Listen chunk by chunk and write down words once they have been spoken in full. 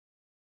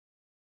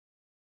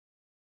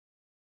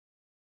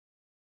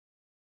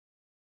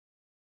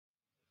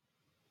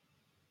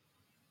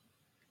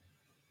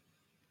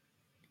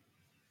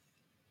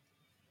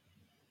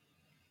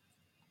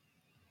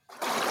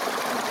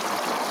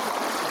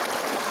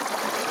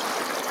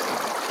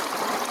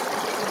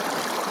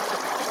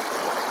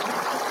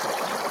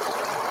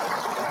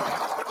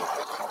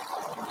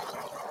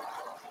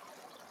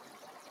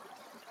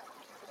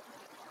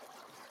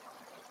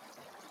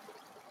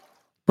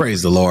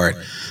Praise the Lord.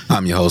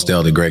 I'm your host,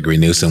 Elder Gregory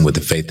Newsom with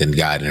the Faith in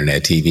God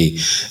Internet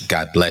TV.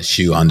 God bless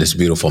you on this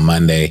beautiful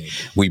Monday.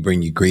 We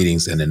bring you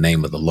greetings in the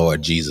name of the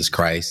Lord Jesus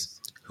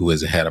Christ, who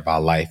is the head of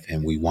our life.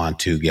 And we want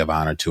to give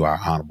honor to our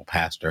honorable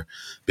pastor,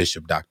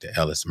 Bishop Dr.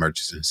 Ellis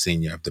Murchison,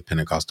 Sr. of the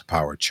Pentecostal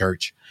Power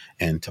Church,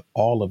 and to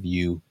all of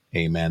you,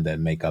 amen, that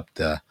make up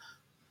the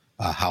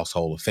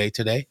household of faith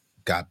today.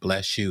 God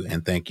bless you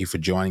and thank you for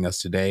joining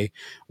us today.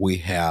 We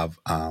have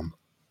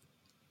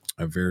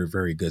a very,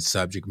 very good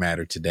subject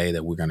matter today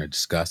that we're going to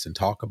discuss and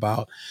talk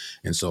about.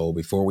 And so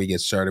before we get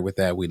started with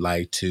that, we'd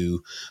like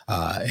to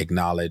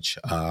acknowledge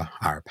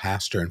our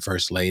pastor and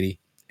first lady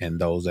and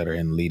those that are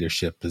in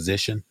leadership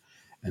position.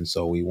 And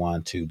so we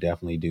want to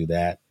definitely do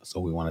that. So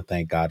we want to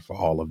thank God for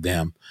all of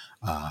them.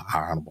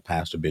 Our honorable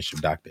pastor, Bishop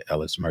Dr.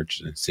 Ellis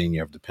Murchison,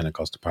 Sr. of the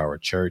Pentecostal Power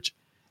Church,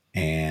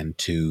 and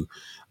to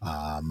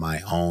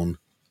my own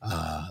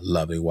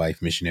lovely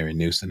wife, Missionary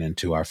Newsom, and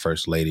to our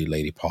First Lady,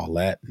 Lady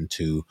Paulette, and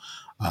to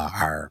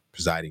our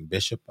presiding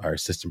bishop, our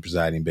assistant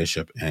presiding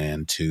bishop,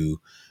 and to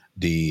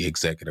the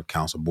Executive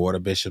Council Board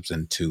of Bishops,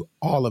 and to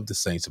all of the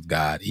saints of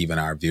God, even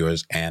our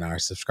viewers and our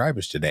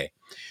subscribers today.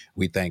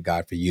 We thank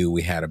God for you.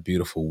 We had a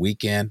beautiful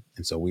weekend,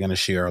 and so we're going to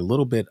share a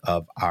little bit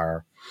of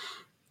our,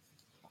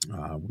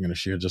 we're going to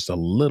share just a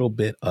little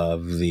bit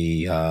of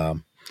the,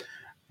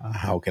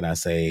 how can I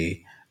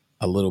say,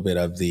 a little bit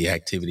of the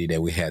activity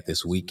that we had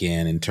this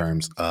weekend in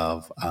terms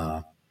of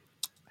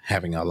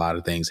having a lot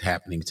of things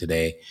happening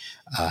today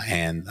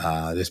and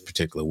this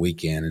particular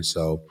weekend. And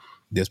so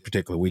this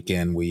particular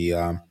weekend, we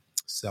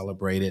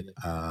celebrated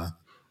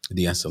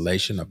the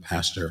installation of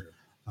Pastor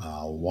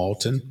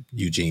Walton,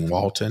 Eugene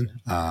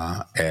Walton,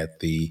 at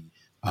the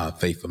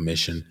Faithful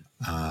Mission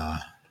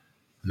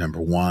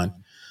 #1.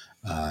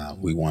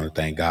 We want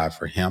to thank God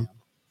for him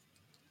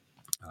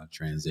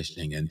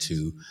transitioning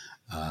into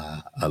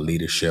a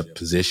leadership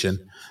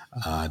position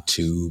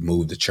to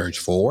move the church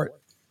forward.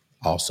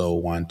 Also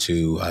want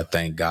to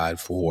thank God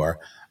for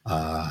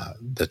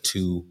the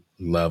two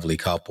lovely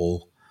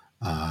couple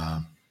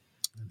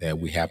that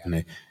we happen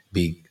to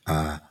be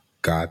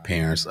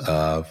godparents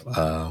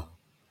of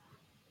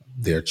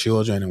their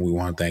children. And we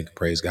want to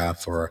praise God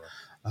for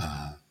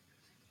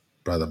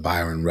Brother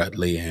Byron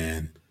Rutley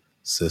and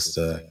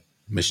Sister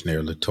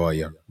Missionary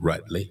Latoya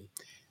Rutley.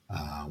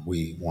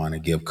 We want to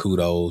give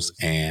kudos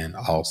and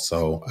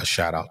also a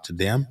shout out to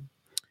them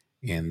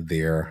in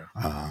their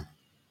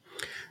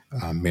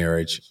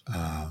marriage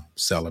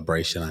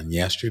celebration on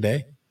yesterday.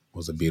 It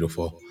was a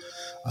beautiful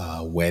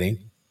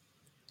wedding.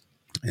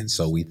 And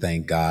so we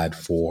thank God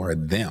for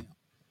them.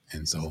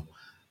 And so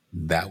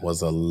that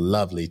was a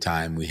lovely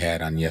time we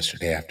had on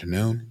yesterday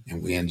afternoon,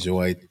 and we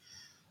enjoyed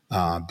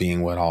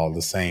being with all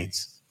the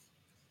saints.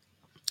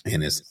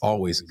 And it's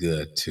always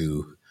good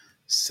to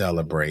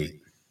celebrate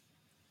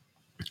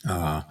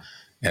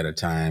at a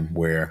time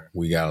where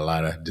we got a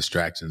lot of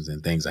distractions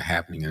and things are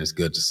happening, and it's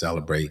good to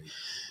celebrate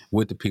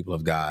with the people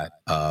of God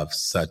of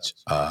such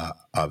a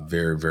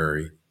very,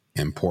 very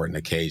important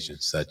occasion,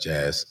 such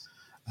as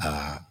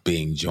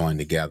being joined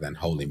together in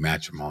holy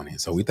matrimony.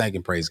 And so we thank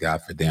and praise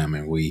God for them,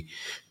 and we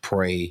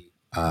pray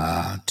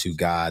to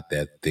God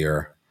that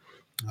their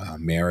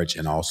marriage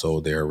and also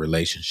their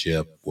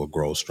relationship will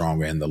grow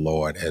stronger in the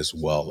Lord, as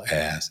well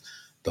as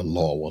the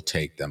Lord will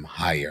take them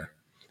higher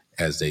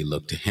as they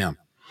look to him.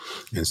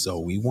 And so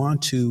we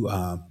want to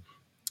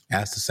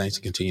ask the saints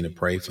to continue to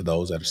pray for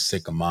those that are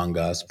sick among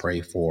us, pray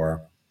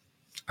for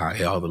our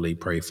elderly,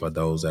 pray for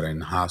those that are in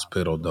the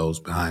hospital, those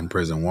behind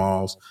prison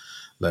walls.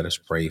 Let us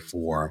pray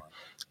for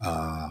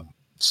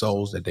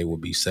souls that they will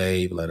be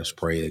saved. Let us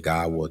pray that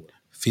God would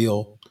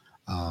fill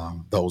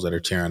those that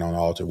are tearing on the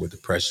altar with the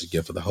precious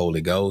gift of the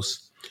Holy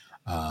Ghost.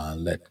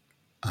 Let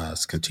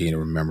us continue to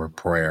remember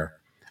prayer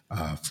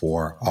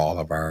for all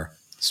of our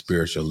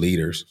spiritual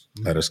leaders.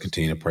 Let us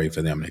continue to pray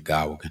for them, that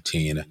God will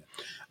continue to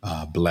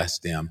bless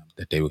them,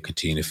 that they will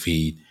continue to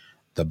feed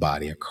the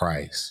body of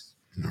Christ.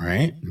 All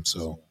right. And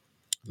so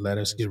let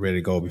us get ready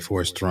to go before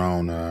his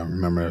throne.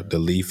 Remember the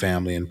Lee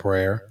family in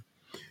prayer,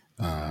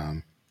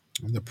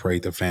 the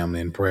Prather family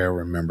in prayer.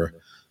 Remember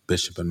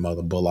Bishop and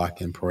Mother Bullock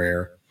in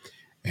prayer,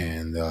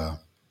 and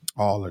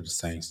all of the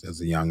saints.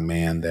 There's a young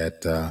man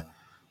that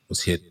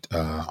was hit,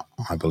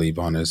 I believe,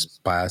 on his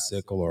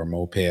bicycle or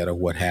moped or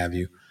what have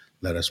you.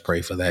 Let us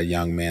pray for that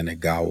young man,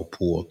 that God will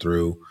pull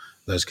through.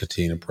 Let's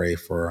continue to pray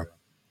for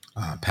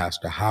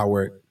Pastor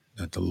Howard,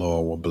 that the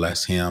Lord will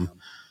bless him,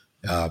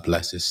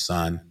 bless his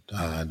son,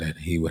 that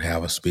he would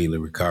have a speedy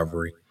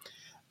recovery.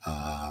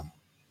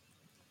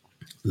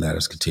 Let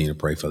us continue to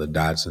pray for the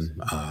Dodson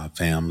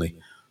family,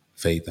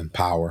 Faith and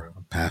Power,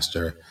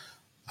 Pastor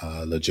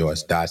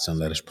LaJoyce Dodson.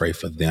 Let us pray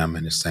for them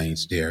and the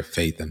saints there,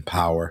 Faith and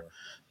Power.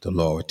 The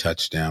Lord will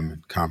touch them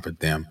and comfort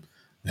them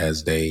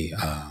as they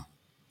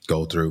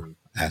go through.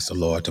 Ask the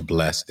Lord to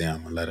bless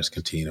them, and let us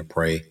continue to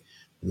pray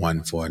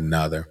one for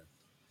another.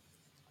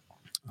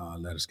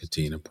 Let us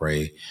continue to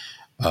pray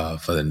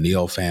for the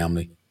Neal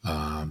family.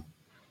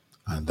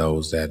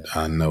 Those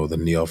that know the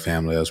Neal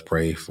family, let's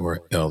pray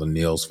for Elder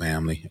Neal's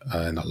family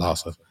and the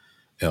loss of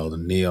Elder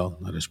Neal.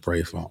 Let us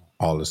pray for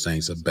all the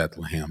saints of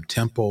Bethlehem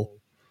Temple.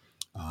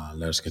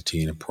 Let us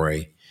continue to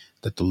pray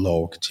that the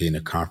Lord continue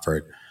to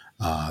comfort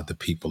the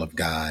people of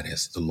God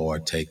as the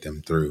Lord take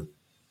them through.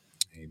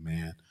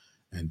 Amen.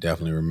 And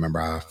definitely remember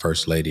our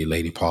First Lady,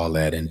 Lady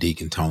Paulette, and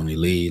Deacon Tony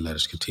Lee. Let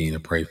us continue to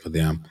pray for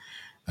them,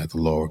 that the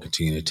Lord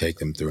continue to take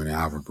them through an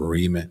hour of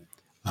bereavement.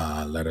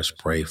 Let us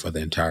pray for the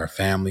entire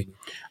family.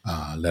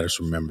 Let us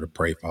remember to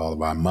pray for all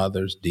of our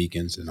mothers,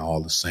 deacons, and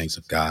all the saints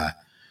of God,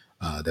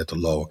 that the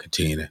Lord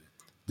continue to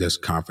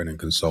just comfort and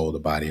console the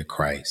body of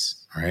Christ.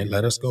 All right,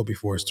 let us go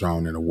before his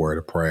throne in a word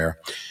of prayer.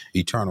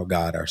 Eternal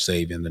God, our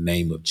Savior, in the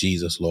name of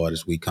Jesus, Lord,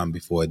 as we come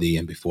before thee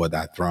and before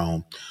thy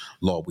throne,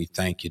 Lord, we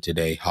thank you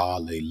today.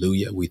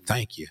 Hallelujah. We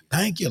thank you.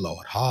 Thank you,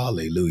 Lord.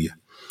 Hallelujah.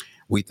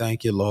 We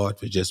thank you, Lord,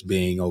 for just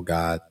being, oh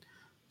God,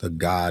 the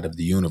God of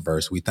the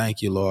universe. We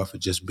thank you, Lord, for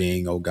just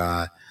being, oh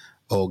God,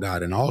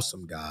 an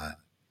awesome God.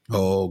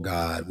 Oh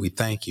God, we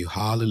thank you.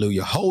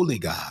 Hallelujah. Holy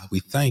God, we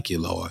thank you,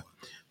 Lord,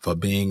 for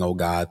being, oh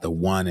God, the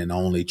one and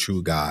only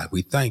true God.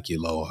 We thank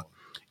you, Lord.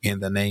 In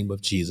the name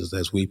of Jesus,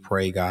 as we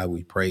pray, God,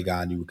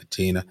 you will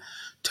continue to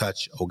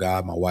touch, oh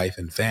God, my wife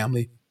and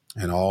family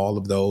and all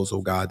of those,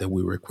 oh God, that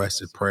we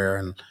requested prayer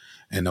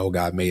and oh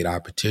God, made our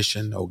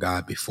petition, oh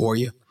God, before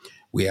you.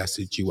 We ask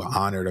that you are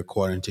honored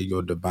according to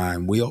your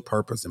divine will,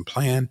 purpose, and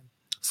plan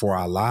for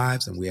our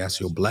lives. And we ask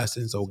your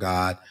blessings, oh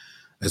God,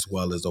 as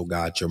well as, oh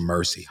God, your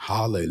mercy.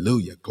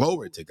 Hallelujah.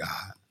 Glory to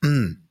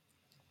God.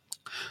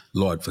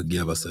 Lord,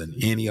 forgive us in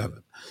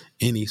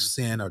any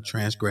sin or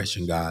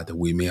transgression, God, that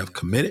we may have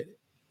committed.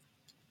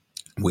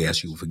 We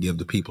ask you to forgive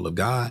the people of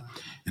God.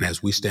 And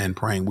as we stand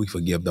praying, we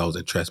forgive those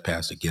that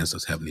trespass against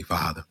us, Heavenly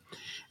Father.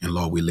 And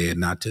Lord, we lay it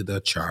not to the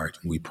charge.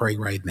 And we pray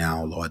right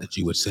now, Lord, that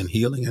you would send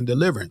healing and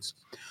deliverance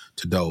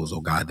to those,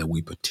 oh God, that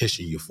we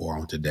petition you for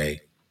on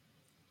today.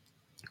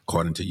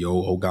 According to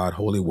your, oh God,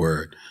 holy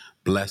word,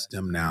 bless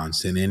them now and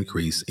send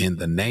increase in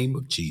the name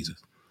of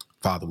Jesus.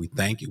 Father, we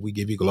thank you. We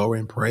give you glory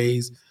and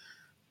praise.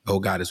 Oh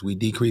God, as we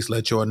decrease,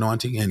 let your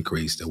anointing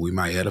increase, that we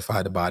might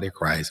edify the body of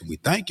Christ. And we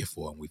thank you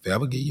for it. And we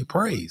forever give you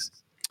praise.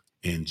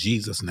 In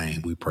Jesus'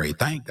 name we pray.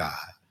 Thank God.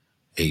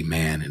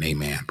 Amen and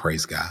amen.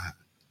 Praise God.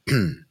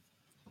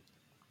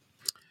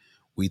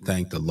 We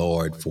thank the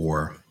Lord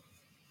for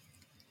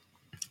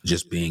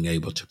just being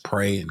able to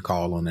pray and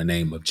call on the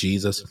name of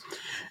Jesus.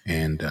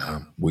 And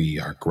we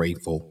are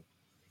grateful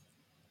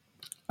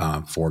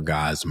for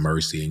God's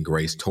mercy and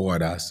grace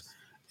toward us.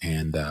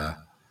 And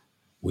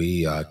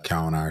we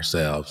count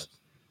ourselves,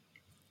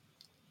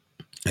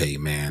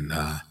 amen,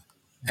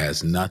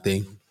 as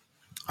nothing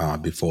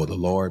before the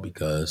Lord,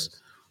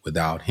 because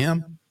without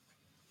him,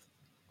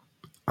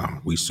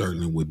 we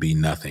certainly would be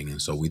nothing. And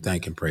so we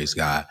thank and praise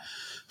God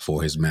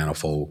for his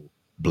manifold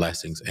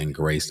blessings and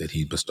grace that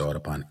he bestowed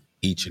upon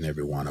each and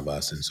every one of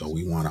us. And so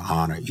we want to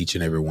honor each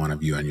and every one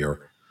of you in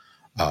your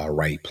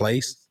right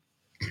place.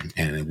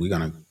 And we're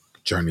going to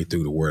journey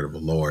through the word of the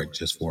Lord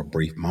just for a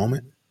brief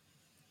moment.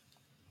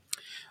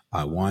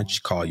 I want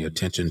to call your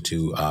attention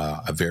to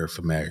a very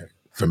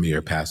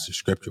familiar passage of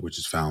scripture, which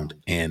is found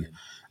in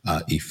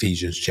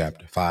Ephesians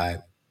chapter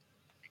 5.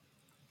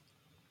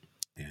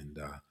 And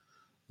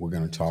we're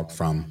going to talk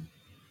from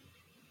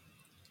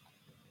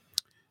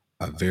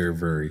a very,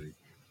 very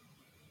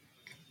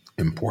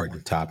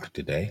important topic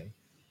today.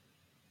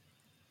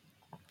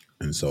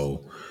 And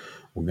so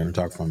we're going to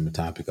talk from the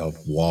topic of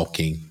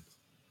walking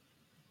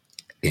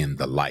in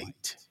the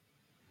light.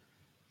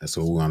 That's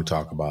what we're going to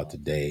talk about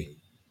today.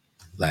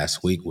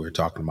 Last week, we were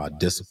talking about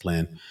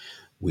discipline.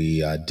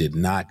 We did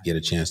not get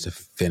a chance to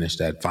finish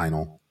that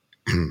final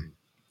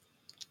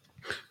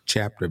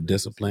chapter of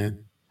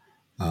discipline,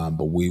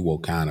 but we will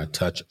kind of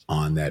touch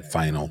on that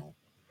final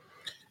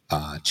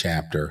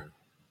chapter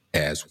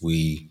as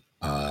we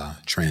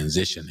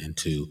transition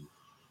into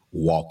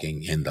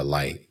walking in the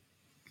light.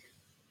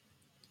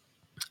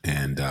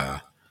 And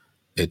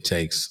it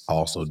takes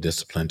also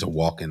discipline to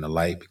walk in the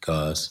light,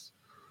 because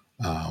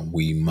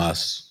we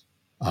must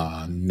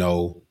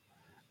know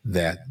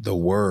that the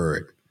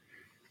word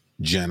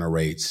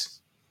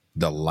generates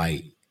the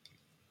light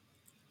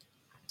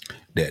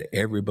that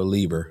every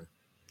believer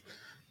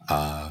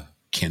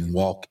can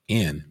walk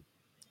in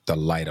the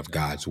light of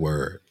God's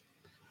word,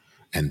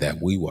 and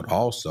that we would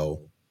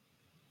also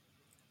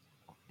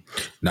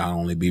not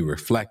only be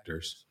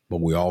reflectors,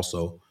 but we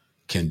also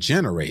can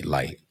generate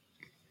light,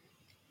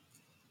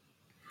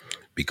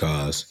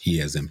 because he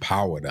has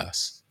empowered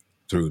us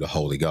through the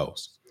Holy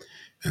Ghost.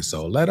 And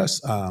so let us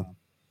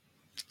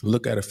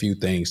look at a few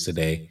things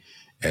today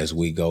as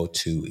we go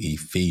to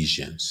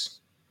Ephesians.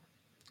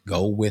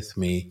 Go with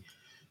me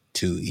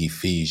to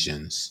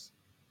Ephesians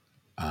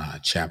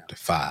chapter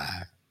 5.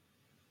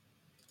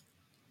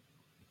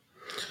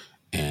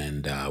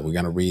 And we're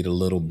going to read a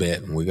little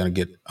bit, and we're going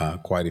to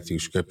get quite a few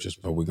scriptures,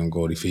 but we're going to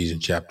go to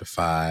Ephesians chapter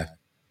 5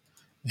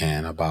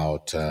 and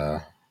about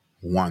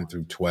 1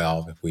 through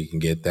 12, if we can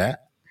get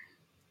that.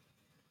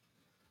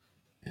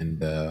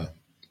 And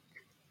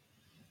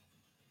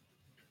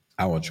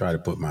I will try to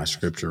put my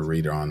scripture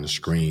reader on the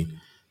screen.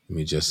 Give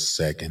me just a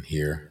second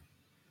here.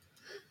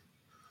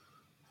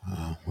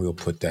 We'll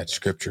put that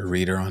scripture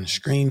reader on the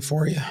screen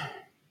for you.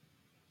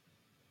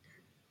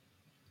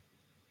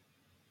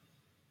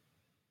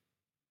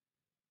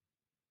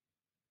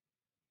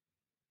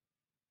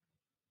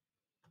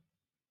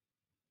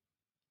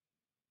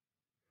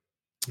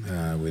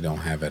 We don't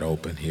have it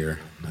open here.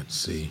 Let's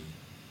see.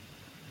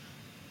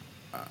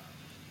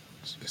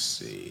 Let's just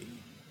see.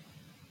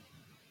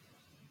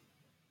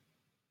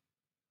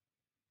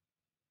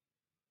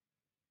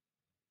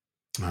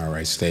 All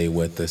right, stay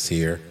with us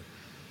here.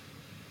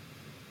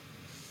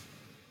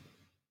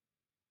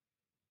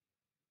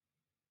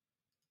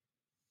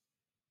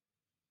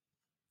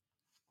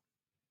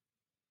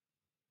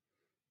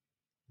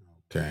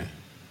 Okay.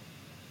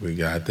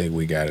 I think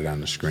we got it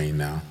on the screen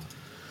now.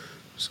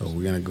 So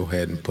we're going to go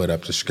ahead and put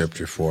up the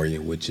scripture for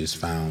you, which is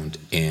found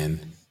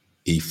in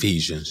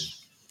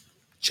Ephesians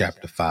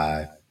chapter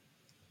 5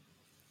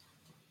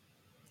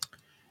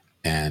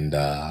 and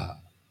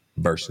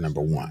verse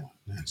number 1.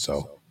 And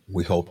so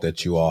we hope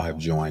that you all have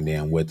joined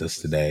in with us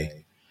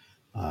today.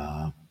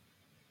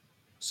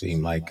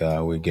 Seem like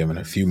we're giving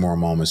a few more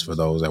moments for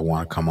those that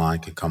want to come on,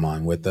 can come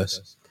on with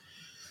us.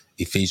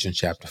 Ephesians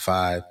chapter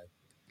 5,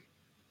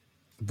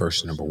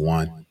 verse number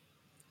 1.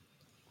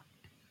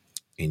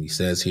 And he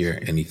says here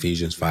in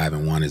Ephesians 5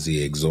 and 1, as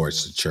he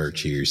exhorts the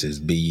church here, he says,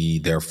 "Be ye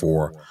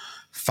therefore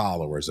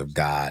followers of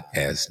God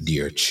as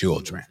dear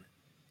children."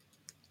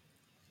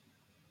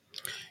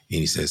 And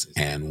he says,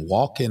 "And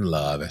walk in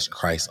love as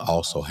Christ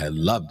also had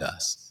loved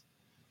us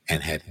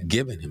and had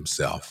given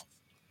himself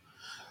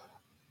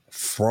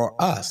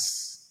for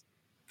us,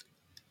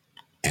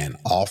 an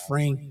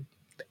offering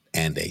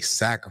and a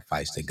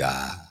sacrifice to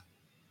God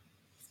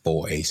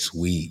for a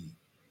sweet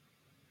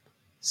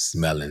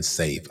smelling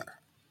savor."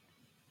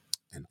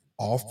 An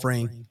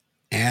offering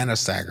and a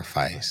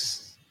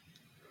sacrifice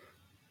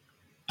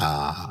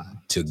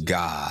to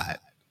God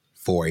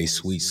for a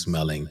sweet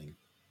smelling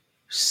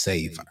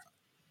savor.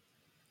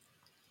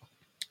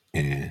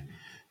 And,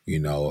 you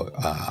know,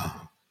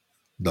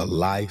 the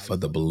life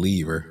of the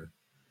believer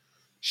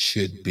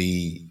should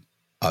be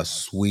a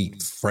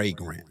sweet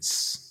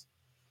fragrance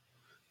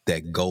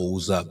that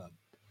goes up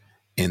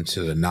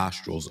into the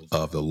nostrils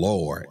of the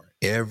Lord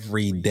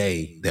every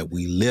day that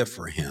we live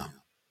for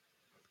him.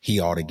 He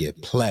ought to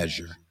get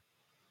pleasure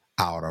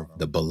out of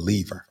the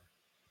believer.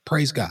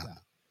 Praise God,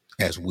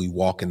 as we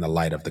walk in the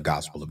light of the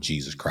gospel of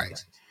Jesus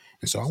Christ.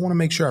 And so I want to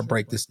make sure I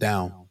break this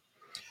down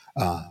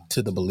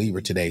to the believer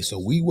today so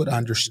we would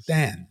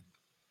understand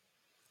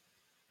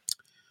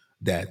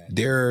that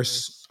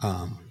there's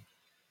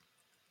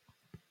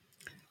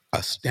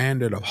a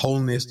standard of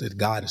holiness that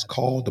God has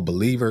called the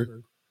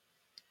believer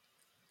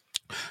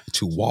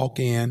to walk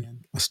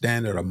in, a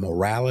standard of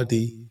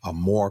morality, of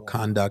moral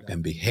conduct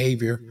and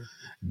behavior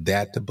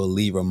that the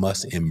believer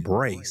must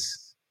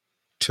embrace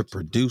to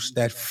produce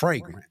that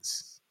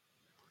fragrance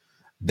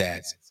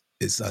that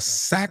is a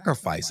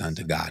sacrifice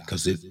unto God,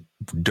 because it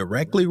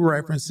directly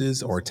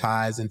references or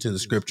ties into the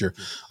scripture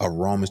of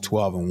Romans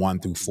 12 and 1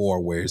 through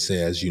 4, where it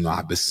says, you know,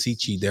 "I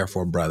beseech ye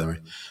therefore,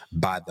 brethren,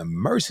 by the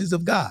mercies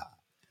of God,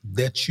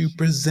 that you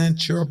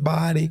present your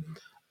body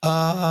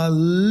a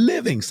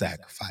living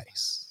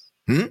sacrifice,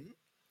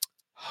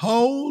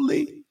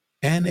 holy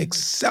and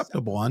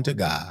acceptable unto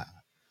God,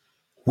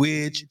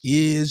 which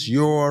is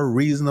your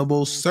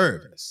reasonable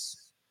service."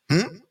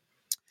 And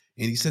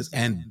he says,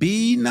 "And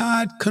be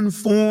not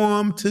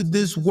conformed to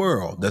this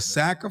world." The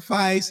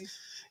sacrifice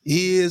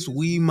is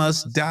we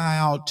must die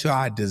out to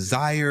our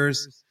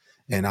desires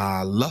and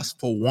our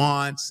lustful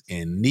wants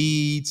and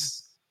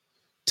needs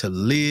to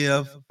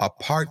live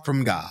apart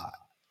from God,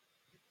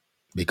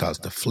 because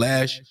the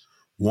flesh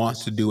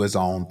wants to do its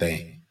own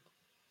thing.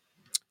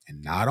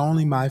 And not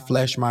only my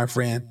flesh, my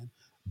friend,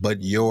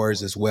 but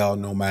yours as well,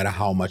 no matter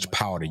how much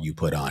powder you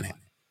put on it.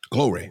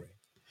 Glory.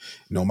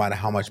 No matter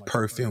how much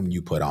perfume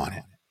you put on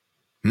it.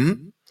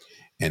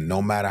 And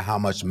no matter how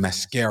much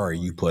mascara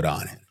you put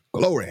on it.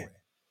 Glory.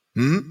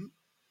 And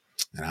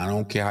I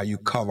don't care how you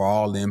cover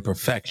all the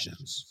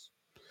imperfections.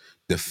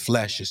 The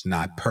flesh is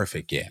not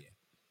perfect yet.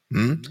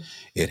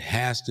 It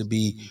has to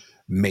be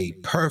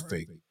made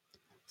perfect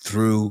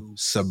through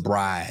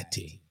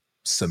sobriety,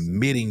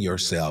 submitting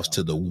yourselves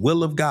to the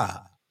will of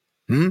God,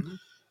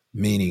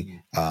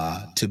 meaning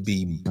to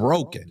be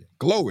broken.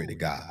 Glory to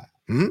God.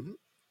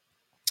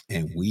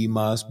 And we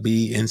must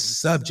be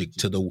subjective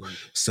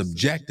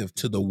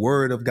to the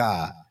word of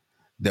God,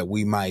 that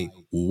we might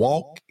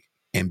walk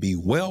and be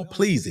well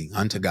pleasing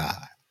unto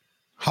God.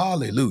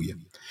 Hallelujah.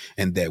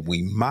 And that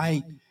we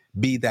might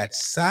be that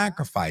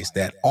sacrifice,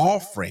 that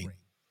offering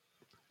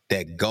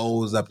that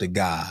goes up to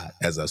God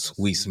as a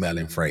sweet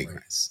smelling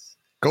fragrance.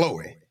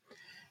 Glory.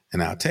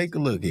 And now take a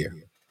look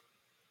here.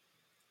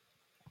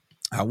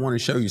 I want to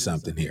show you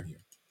something here.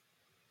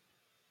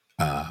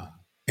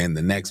 In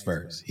the next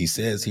verse, he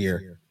says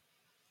here,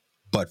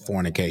 "But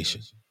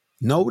fornication."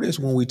 Notice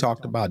when we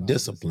talked about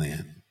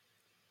discipline,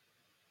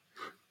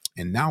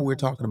 and now we're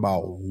talking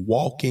about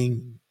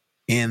walking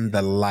in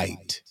the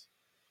light.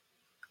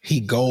 He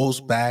goes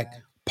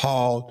back,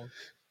 Paul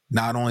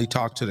not only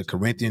talked to the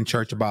Corinthian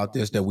church about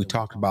this that we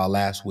talked about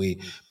last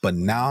week, but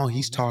now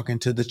he's talking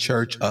to the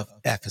church of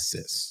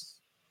Ephesus.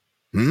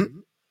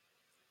 And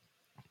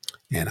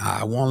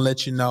I want to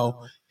let you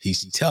know,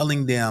 he's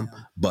telling them,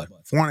 but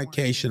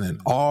fornication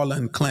and all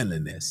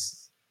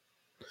uncleanness,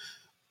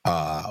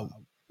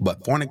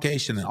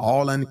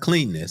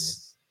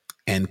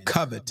 and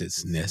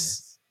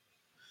covetousness,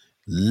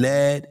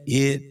 let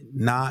it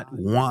not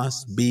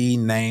once be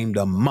named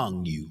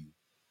among you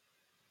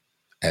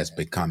as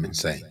becoming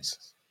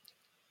saints.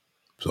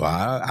 So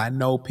I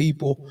know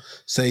people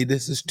say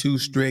this is too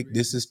strict,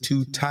 this is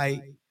too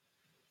tight.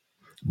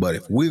 But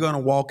if we're going to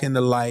walk in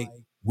the light,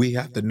 we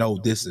have to know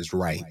this is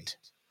right.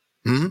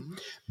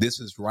 This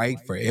is right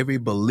for every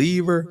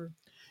believer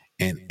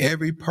and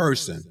every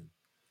person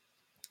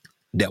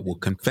that will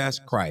confess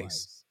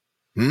Christ.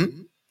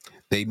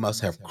 They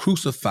must have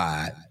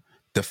crucified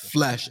the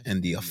flesh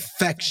and the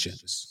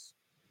affections.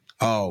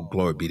 Oh,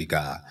 glory be to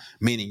God.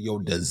 Meaning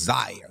your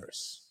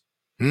desires,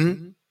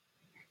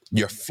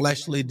 your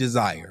fleshly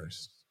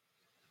desires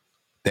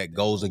that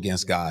goes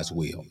against God's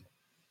will.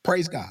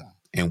 Praise God.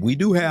 And we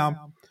do have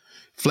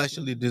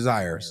fleshly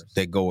desires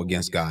that go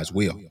against God's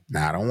will.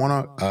 Now, I don't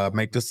want to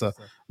make this a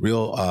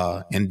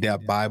real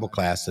in-depth Bible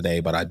class today,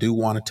 but I do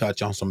want to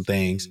touch on some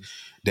things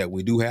that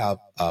we do have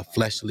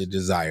fleshly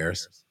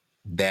desires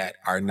that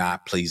are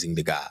not pleasing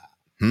to God.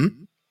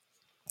 And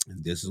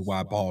this is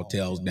why Paul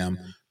tells them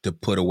to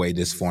put away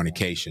this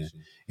fornication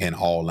and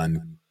all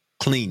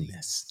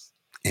uncleanness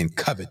and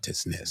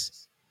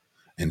covetousness.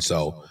 And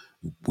so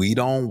we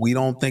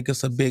don't think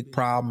it's a big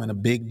problem and a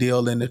big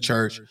deal in the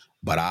church.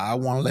 But I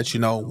want to let you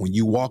know, when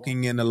you're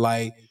walking in the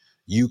light,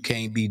 you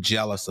can't be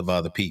jealous of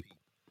other people.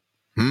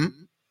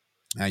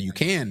 Now you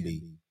can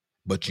be,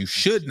 but you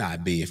should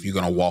not be if you're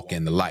going to walk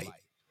in the light.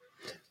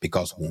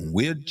 Because when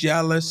we're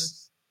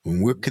jealous,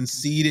 when we're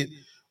conceited,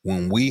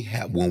 when we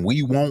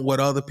want what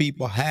other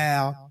people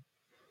have,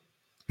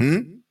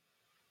 and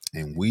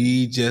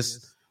we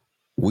just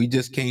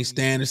can't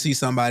stand to see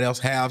somebody else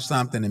have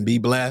something and be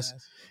blessed.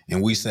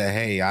 And we say,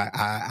 hey,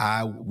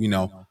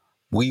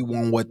 we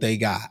want what they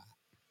got.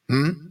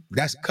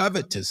 That's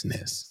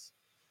covetousness.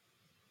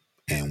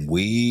 And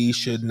we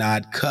should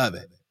not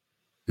covet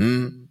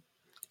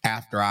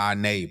after our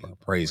neighbor.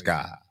 Praise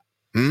God.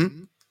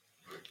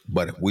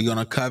 But if we're going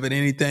to covet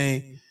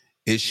anything,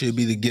 it should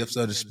be the gifts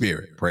of the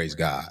Spirit. Praise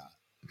God.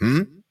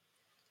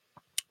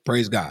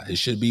 Praise God. It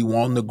should be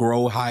wanting to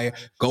grow higher,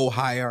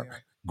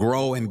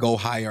 grow and go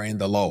higher in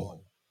the Lord.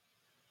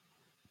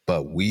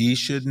 But we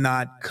should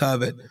not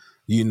covet,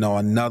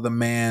 another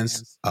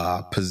man's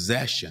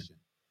possession,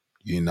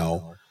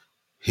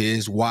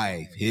 his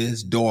wife,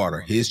 his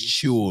daughter, his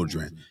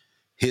children,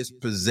 his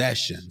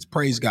possessions.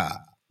 Praise God.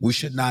 We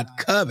should not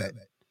covet,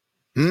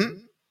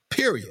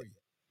 period,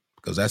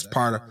 because that's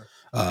part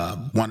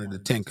of one of the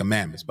 10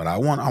 commandments. But I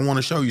want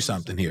to show you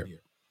something here.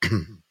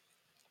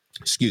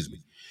 Excuse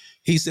me.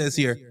 He says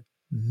here,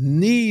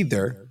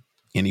 neither,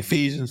 in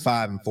Ephesians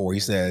 5:4, he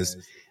says,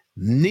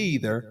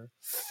 neither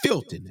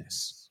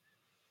filthiness.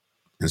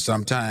 And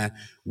sometimes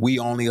we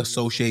only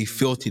associate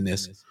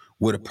filthiness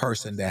with a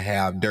person that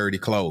have dirty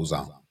clothes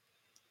on.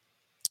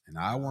 And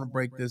I want to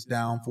break this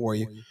down for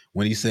you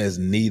when he says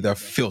neither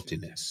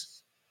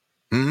filthiness.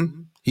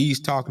 He's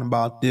talking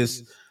about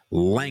this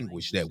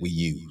language that we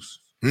use.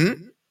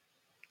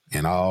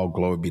 And all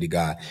glory be to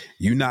God.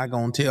 You're not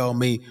going to tell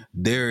me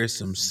there is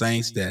some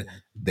saints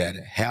that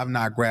have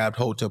not grabbed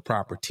hold to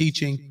proper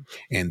teaching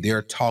and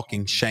they're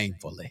talking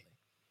shamefully.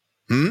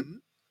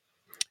 And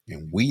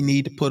we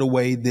need to put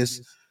away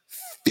this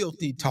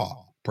filthy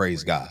talk,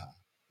 praise God,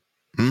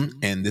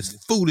 and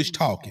this foolish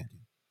talking,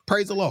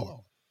 praise the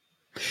Lord,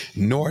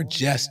 nor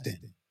jesting.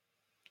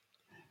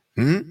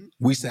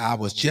 We say, I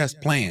was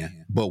just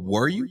playing, but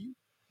were you?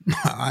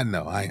 I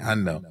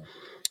know.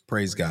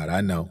 Praise God.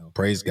 I know.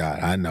 Praise God.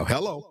 I know.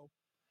 Hello.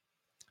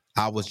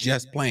 I was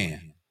just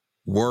playing.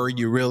 Were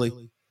you really?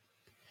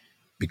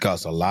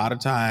 Because a lot of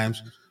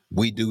times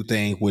we do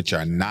things which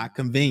are not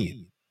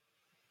convenient,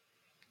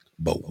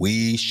 but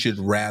we should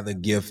rather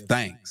give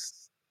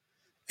thanks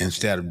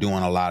instead of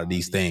doing a lot of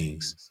these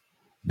things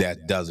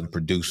that doesn't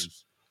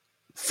produce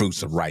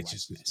fruits of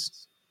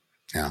righteousness.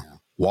 Now,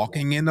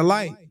 walking in the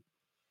light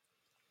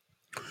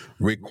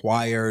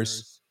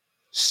requires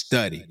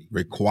study,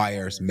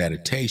 requires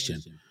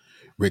meditation,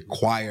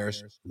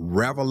 requires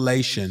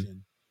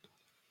revelation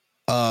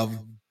of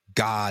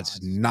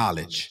God's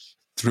knowledge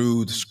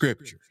through the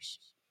scriptures.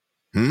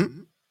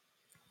 And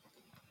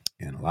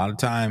a lot of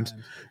times,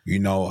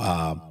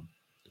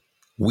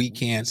 we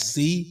can't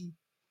see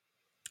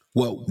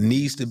what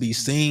needs to be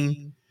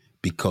seen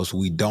because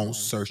we don't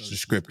search the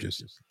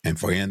scriptures. And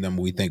for in them,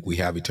 we think we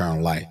have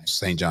eternal life.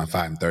 St. John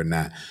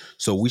 5:39.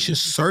 So we should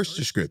search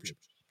the scriptures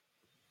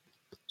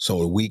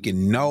so that we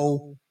can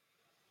know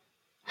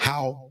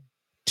how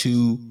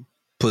to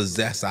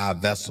possess our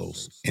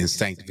vessels in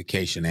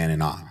sanctification and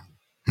in honor.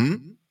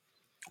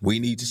 We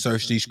need to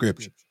search these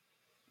scriptures.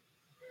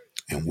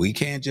 And we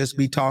can't just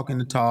be talking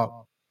the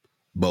talk,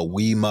 but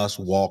we must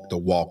walk the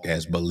walk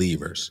as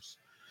believers.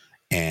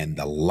 and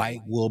the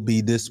light will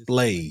be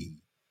displayed,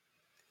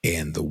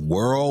 and the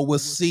world will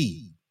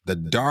see, the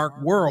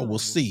dark world will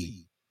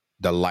see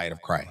the light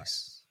of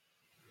Christ.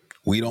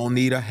 We don't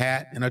need a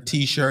hat and a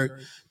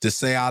t-shirt to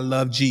say I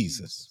love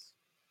Jesus.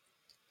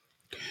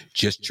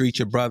 Just treat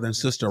your brother and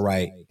sister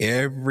right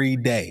every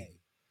day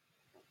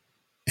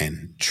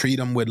and treat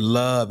them with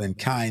love and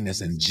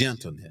kindness and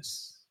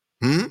gentleness.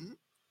 And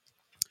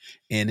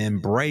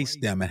embrace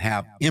them and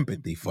have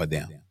empathy for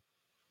them.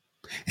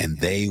 And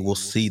they will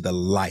see the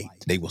light.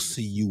 They will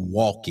see you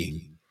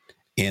walking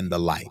in the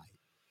light.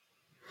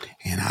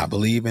 And I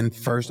believe in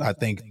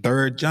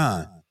third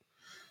John,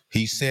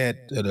 he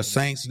said to the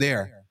saints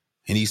there,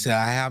 and he said,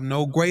 I have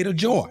no greater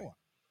joy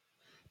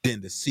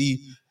than to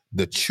see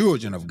the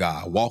children of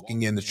God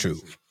walking in the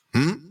truth.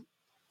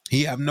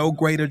 He have no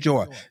greater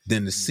joy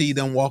than to see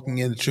them walking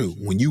in the truth.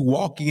 When you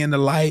walking in the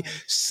light,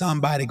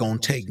 somebody gonna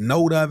take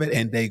note of it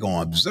and they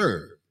gonna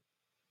observe.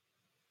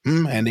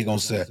 And they gonna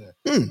say,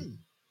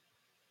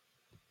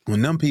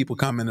 when them people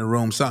come in the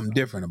room, something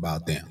different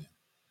about them.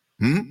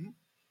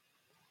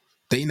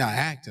 They not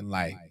acting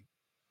like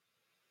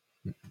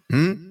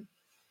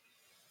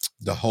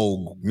the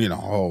whole,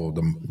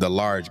 the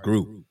large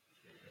group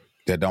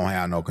that don't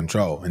have no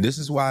control. And this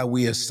is why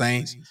we as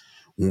saints,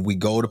 when we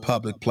go to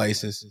public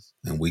places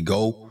and we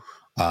go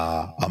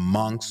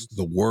amongst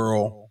the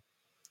world,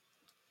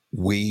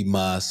 we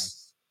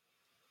must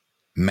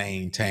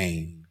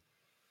maintain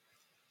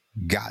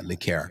godly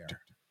character.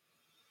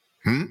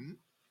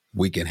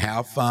 We can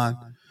have fun,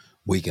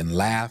 we can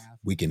laugh,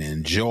 we can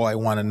enjoy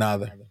one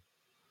another,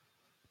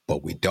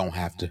 but we don't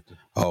have to,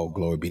 oh,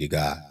 glory be to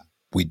God.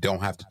 We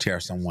don't have to tear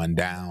someone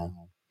down.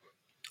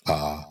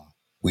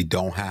 We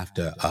don't have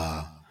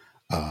to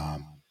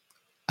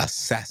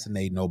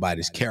assassinate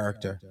nobody's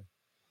character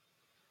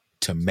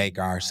to make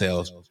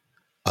ourselves,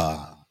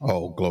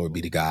 oh, glory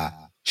be to God,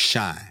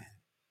 shine.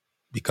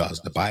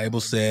 Because the Bible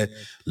said,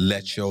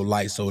 let your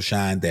light so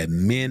shine that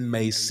men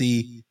may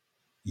see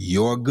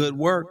your good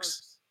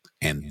works,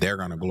 and they're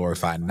going to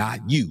glorify not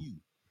you,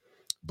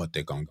 but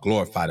they're going to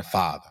glorify the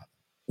Father,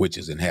 which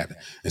is in heaven.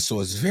 And so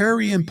it's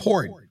very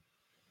important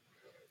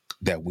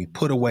that we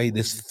put away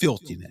this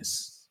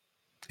filthiness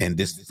and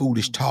this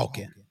foolish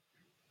talking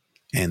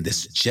and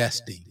this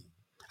jesting.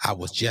 I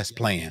was just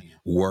playing.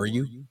 Were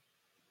you?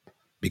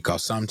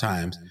 Because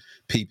sometimes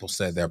people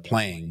say they're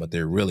playing, but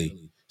they're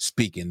really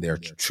speaking their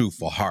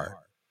truthful heart.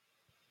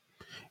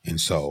 And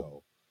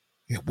so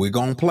if we're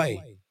going to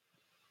play,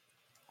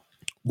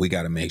 we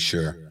got to make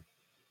sure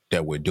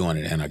that we're doing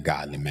it in a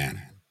godly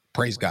manner.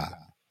 Praise God.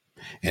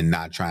 And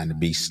not trying to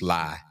be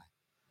sly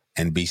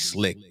and be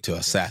slick to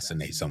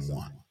assassinate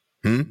someone.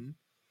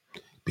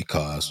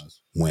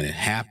 Because when it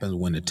happens,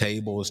 when the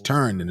table is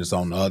turned and it's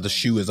on the other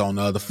shoe is on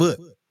the other foot,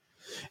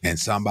 and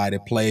somebody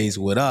plays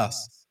with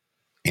us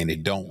and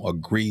it don't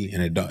agree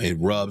and it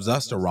rubs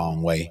us the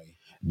wrong way,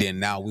 then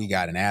now we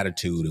got an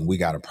attitude and we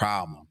got a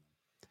problem.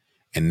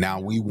 And now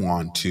we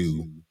want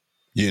to,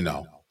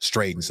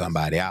 straighten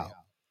somebody out.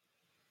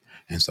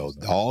 And so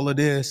all of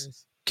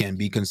this can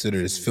be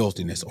considered as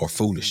filthiness or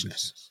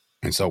foolishness.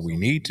 And so we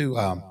need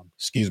to,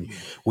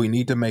 we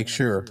need to make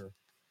sure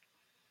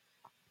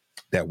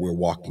that we're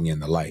walking in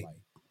the light.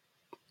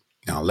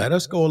 Now, let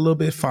us go a little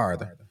bit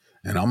farther.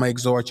 And I'm going to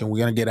exhort you, and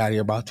we're going to get out of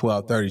here about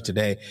 12:30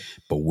 today,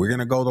 but we're going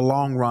to go the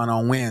long run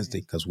on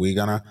Wednesday because we're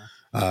going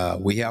to,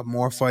 we have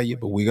more for you,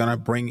 but we're going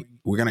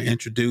to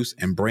introduce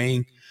and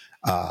bring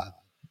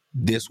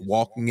this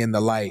walking in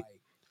the light.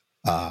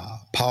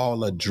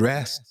 Paul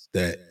addressed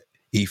the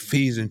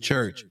Ephesian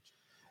church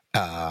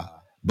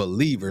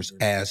believers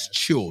as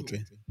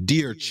children,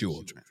 dear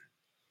children.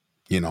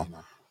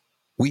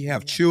 We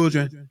have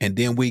children and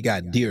then we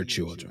got dear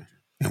children.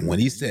 And when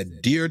he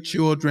said dear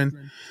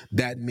children,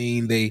 that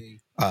means they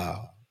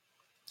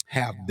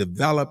have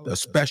developed a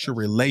special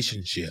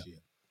relationship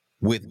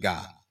with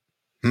God,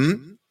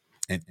 an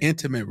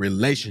intimate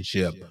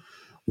relationship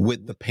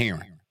with the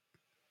parent,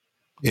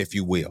 if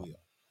you will.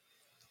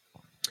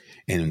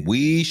 And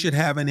we should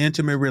have an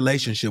intimate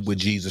relationship with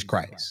Jesus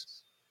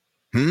Christ.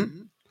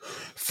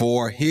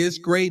 For his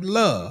great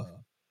love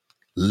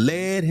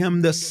led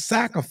him to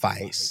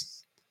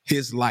sacrifice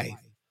his life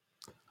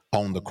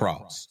on the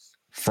cross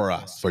for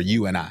us, for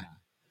you and I,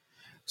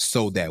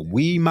 so that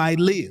we might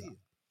live.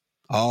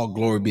 All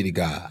glory be to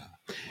God.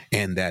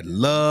 And that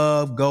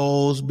love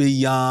goes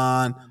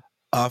beyond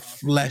a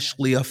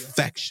fleshly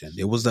affection.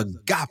 It was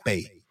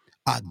agape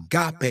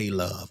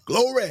love.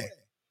 Glory.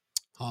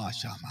 Oh,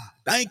 Shama.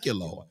 Thank you,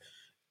 Lord.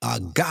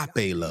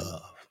 Agape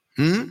love.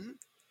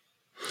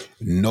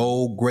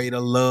 No greater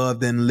love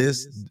than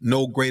this,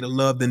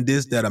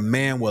 that a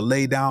man will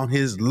lay down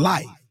his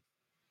life.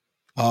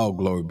 All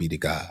glory be to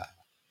God.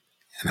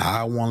 And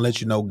I want to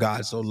let you know,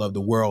 God so loved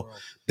the world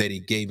that he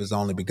gave his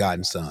only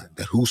begotten son,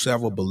 that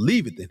whosoever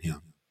believeth in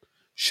him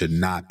should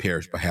not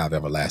perish but have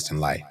everlasting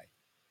life.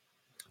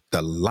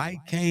 The light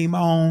came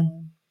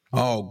on.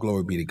 Oh,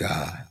 glory be to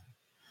God.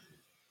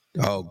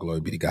 Oh,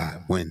 glory be to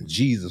God. When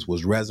Jesus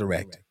was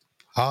resurrected.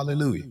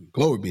 Hallelujah.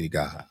 Glory be to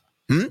God.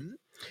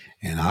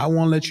 And I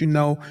want to let you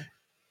know,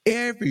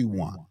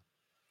 Everyone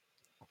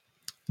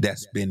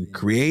that's been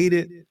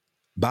created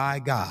by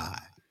God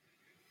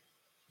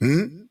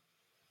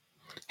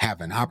have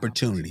an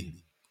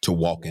opportunity to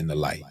walk in the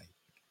light.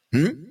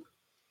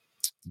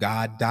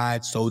 God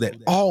died so that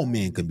all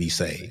men could be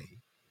saved.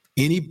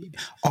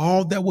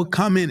 All that will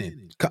come in it,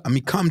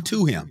 come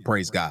to him,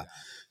 praise God.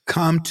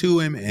 Come to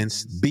him and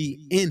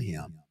be in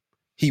him.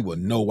 He will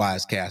no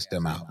wise cast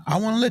them out. I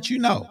want to let you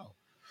know.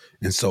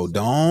 And so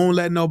don't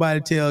let nobody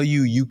tell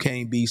you you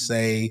can't be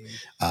saved.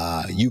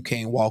 You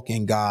can't walk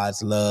in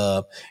God's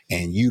love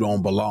and you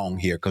don't belong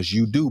here, because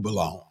you do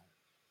belong.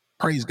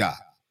 Praise God.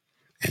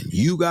 And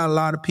you got a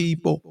lot of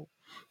people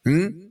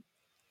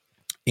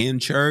in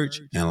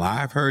church, and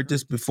I've heard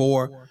this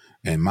before,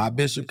 and my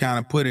bishop kind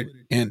of put it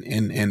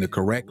in the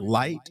correct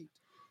light.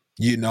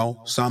 You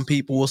know, some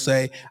people will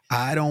say,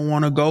 I don't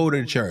want to go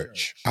to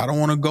church. I don't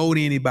want to go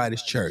to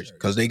anybody's church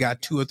because they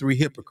got 2 or 3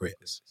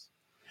 hypocrites.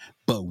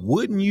 But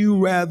wouldn't you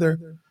rather,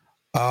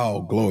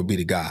 oh, glory be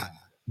to God,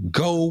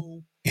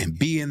 go and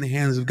be in the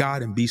hands of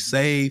God and be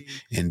saved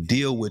and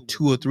deal with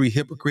 2 or 3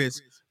 hypocrites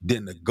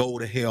than to go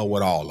to hell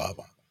with all of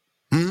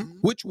them?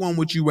 Which one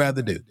would you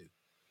rather do?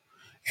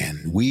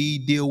 And we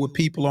deal with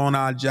people on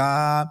our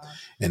job,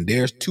 and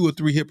there's 2 or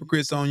 3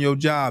 hypocrites on your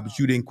job, but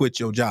you didn't quit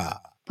your job.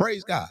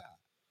 Praise God.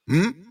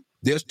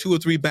 There's 2 or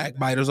 3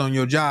 backbiters on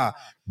your job,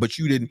 but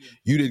you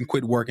didn't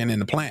quit working in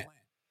the plant.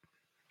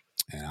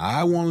 And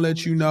I want to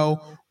let you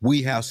know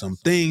we have some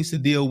things to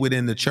deal with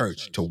in the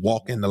church to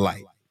walk in the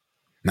light.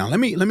 Now let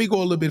me go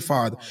a little bit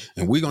farther,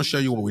 and we're going to show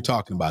you what we're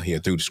talking about here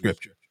through the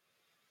scripture.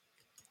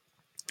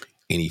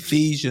 In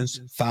Ephesians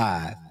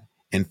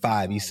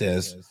 5:5, he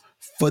says,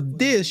 "For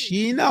this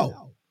ye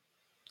know,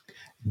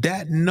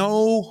 that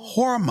no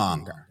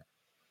whoremonger."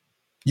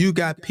 You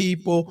got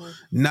people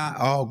not,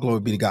 oh,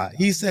 glory be to God.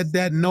 He said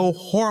that no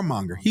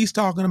whoremonger. He's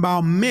talking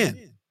about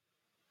men.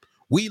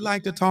 We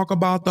like to talk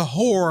about the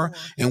whore,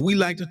 and we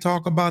like to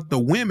talk about the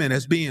women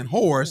as being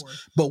whores,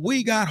 but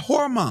we got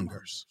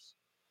whoremongers.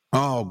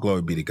 Oh,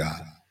 glory be to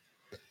God.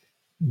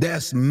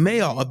 That's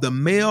male, of the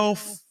male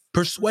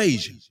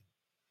persuasion.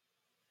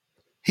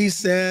 He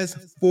says,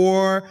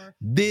 "For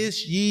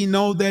this ye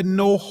know that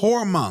no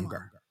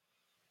whoremonger,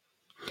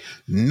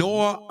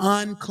 nor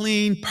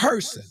unclean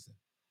person,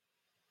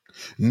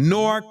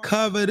 nor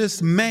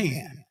covetous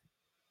man,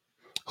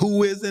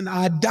 who is an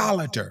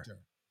idolater."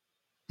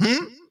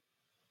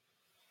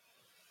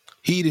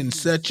 He didn't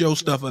set your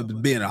stuff up as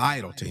being an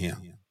idol to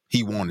him.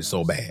 He wanted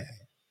so bad.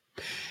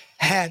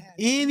 "Had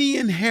any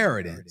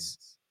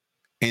inheritance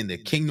in the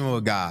kingdom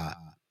of God,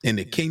 in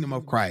the kingdom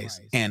of Christ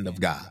and of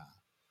God."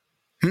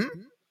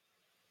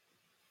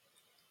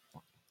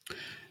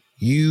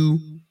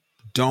 You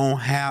don't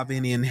have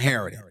any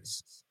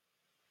inheritance.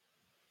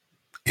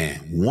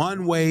 And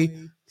one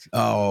way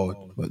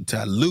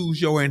to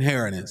lose your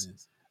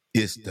inheritance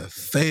is to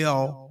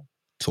fail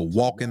to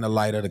walk in the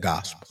light of the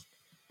gospel.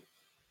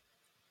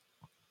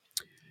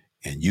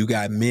 And you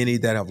got many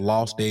that have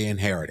lost their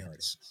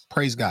inheritance.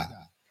 Praise God.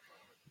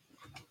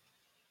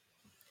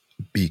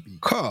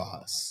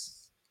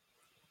 Because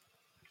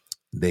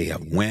they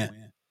have went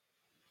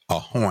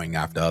a-whoring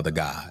after other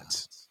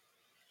gods.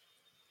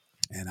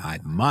 And I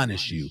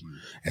admonish you,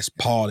 as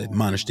Paul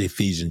admonished the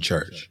Ephesian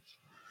church,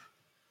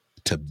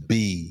 to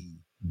be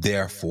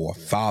therefore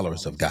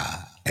followers of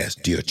God as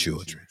dear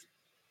children.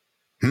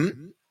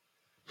 And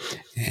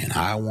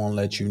I want to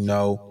let you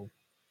know,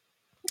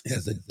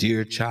 as a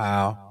dear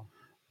child,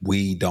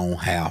 we don't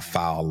have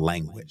foul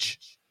language.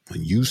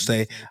 When you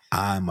say,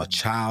 I'm a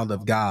child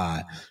of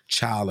God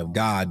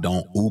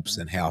don't oops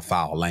and have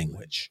foul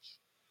language.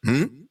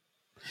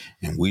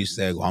 And we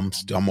say, well,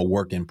 I'm a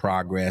work in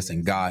progress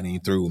and God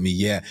ain't through with me.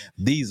 Yeah,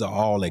 these are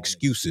all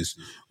excuses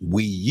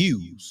we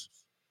use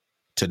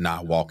to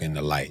not walk in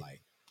the light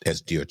as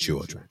dear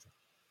children.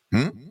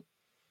 And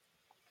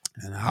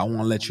I want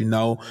to let you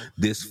know,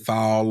 this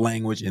foul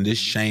language and this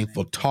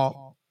shameful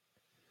talk,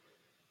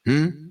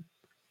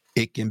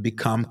 it can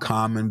become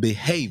common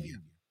behavior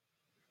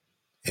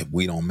if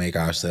we don't make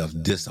ourselves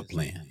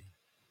disciplined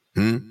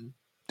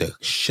to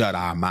shut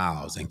our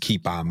mouths and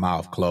keep our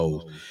mouth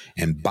closed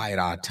and bite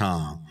our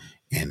tongue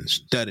and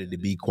study to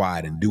be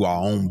quiet and do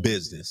our own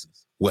business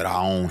with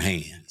our own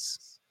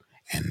hands.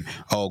 And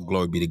oh,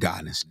 glory be to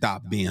God, and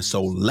stop being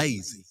so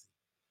lazy.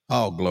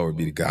 Oh, glory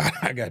be to God.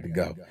 I got to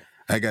go.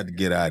 I got to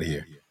get out of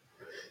here.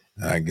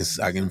 I guess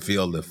I can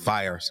feel the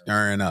fire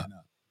stirring up,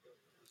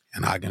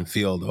 and I can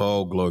feel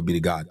oh, glory be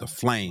to God, the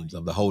flames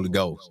of the Holy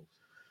Ghost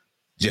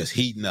just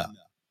heating up.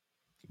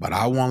 But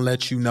I want to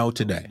let you know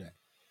today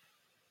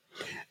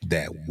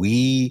that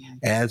we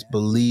as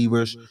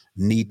believers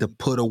need to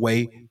put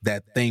away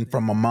that thing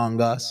from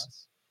among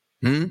us.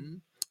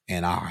 And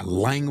our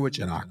language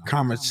and our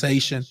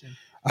conversation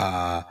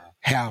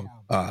have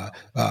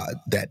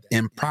that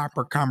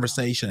improper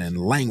conversation and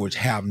language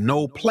have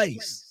no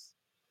place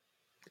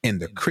in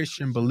the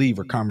Christian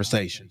believer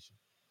conversation.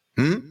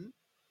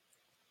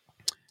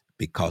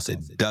 Because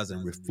it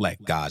doesn't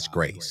reflect God's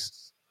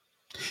grace.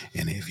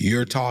 And if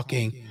you're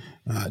talking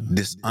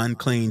this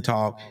unclean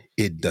talk,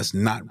 it does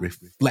not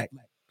reflect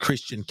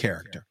Christian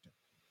character,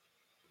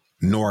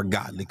 nor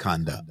godly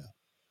conduct.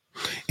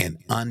 And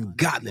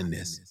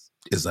ungodliness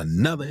is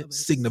another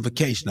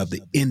signification of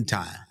the end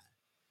time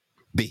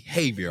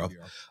behavior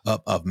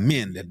of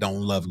men that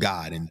don't love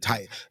God. In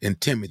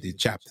Timothy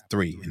chapter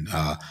 3,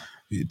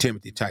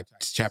 Timothy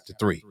chapter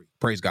 3,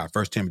 praise God,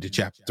 1 Timothy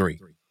chapter 3.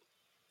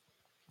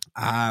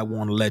 I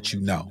want to let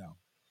you know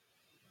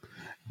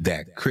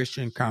that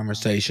Christian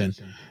conversation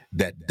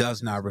that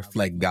does not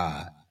reflect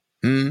God,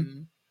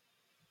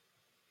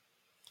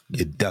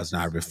 it does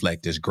not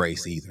reflect His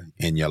grace either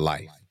in your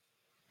life.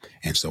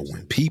 And so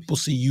when people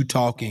see you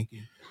talking,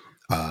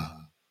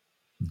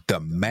 the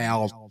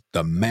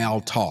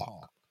mal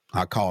talk,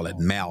 I call it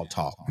mal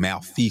talk,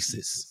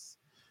 malfeasance.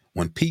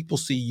 When people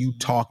see you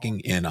talking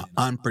in an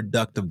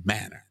unproductive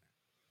manner,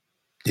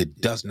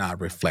 it does not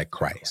reflect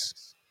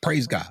Christ.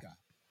 Praise God.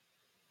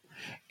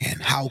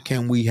 And how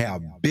can we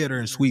have bitter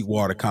and sweet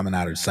water coming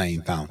out of the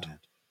same fountain?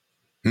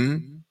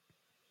 And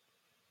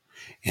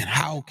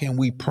how can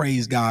we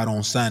praise God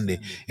on Sunday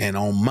and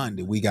on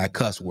Monday we got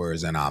cuss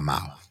words in our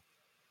mouth?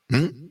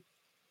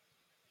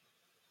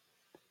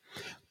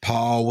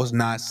 Paul was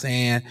not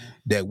saying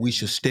that we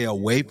should stay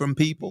away from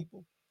people.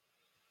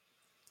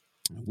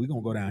 We're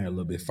going to go down here a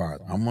little bit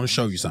farther. I'm going to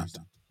show you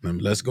something.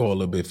 Let's go a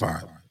little bit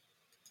farther.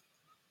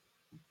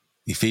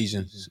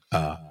 Ephesians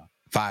 5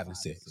 and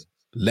 6.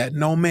 Let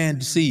no man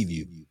deceive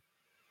you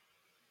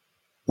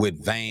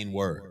with vain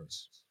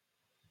words,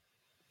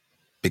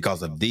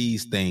 because of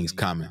these things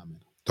coming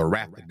the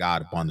wrath of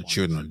God upon the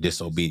children of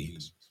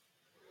disobedience.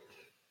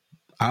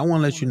 I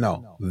want to let you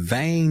know,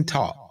 vain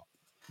talk.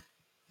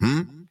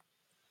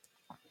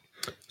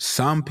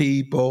 Some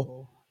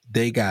people,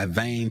 they got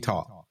vain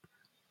talk.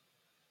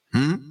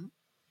 And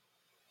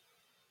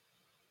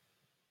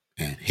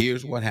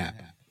here's what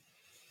happened.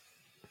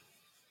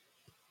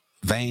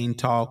 Vain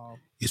talk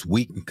is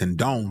we can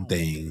condone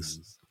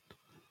things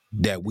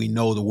that we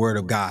know the word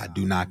of God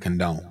do not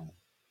condone.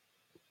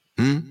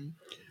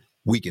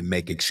 We can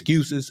make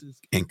excuses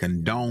and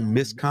condone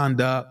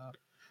misconduct,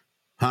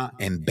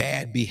 and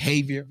bad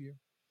behavior.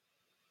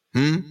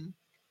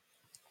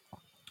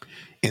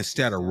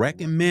 Instead of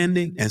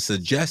recommending and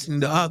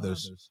suggesting to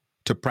others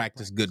to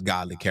practice good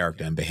godly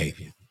character and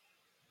behavior.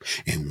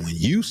 And when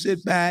you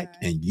sit back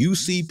and you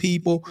see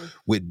people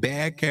with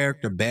bad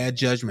character, bad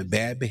judgment,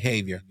 bad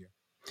behavior,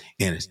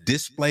 and it's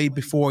displayed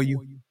before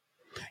you,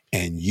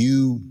 and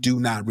you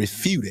do not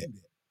refute it,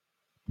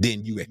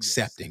 then you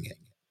accepting it.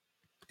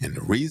 And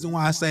the reason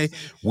why I say,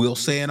 we'll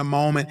say in a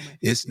moment,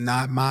 it's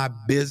not my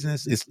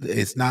business.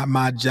 It's not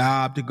my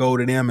job to go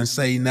to them and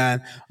say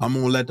nothing. I'm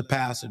going to let the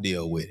pastor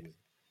deal with it.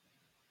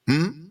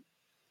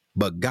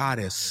 But God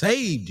has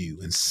saved you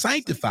and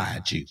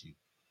sanctified you,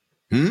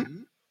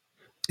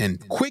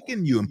 and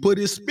quickened you and put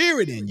His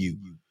Spirit in you,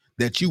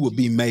 that you will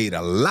be made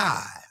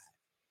alive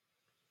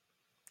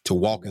to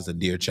walk as a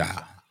dear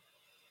child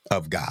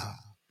of God.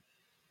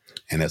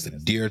 And as a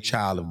dear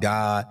child of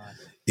God,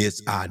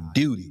 it's our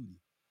duty,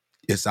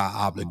 it's our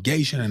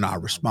obligation and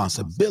our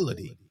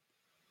responsibility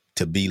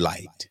to be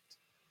light.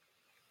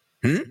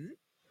 And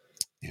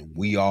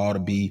we ought to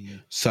be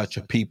such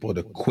a people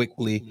to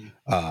quickly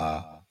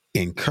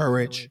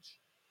encourage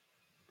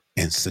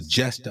and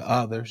suggest to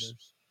others,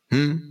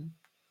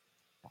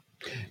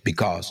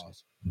 because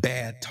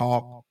bad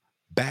talk,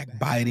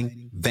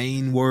 backbiting,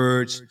 vain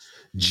words,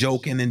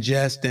 joking and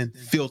jesting,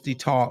 filthy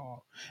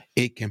talk,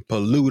 it can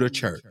pollute a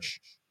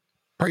church.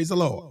 Praise the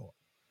Lord.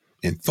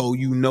 And before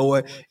you know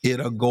it,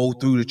 it'll go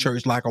through the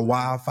church like a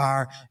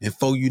wildfire. And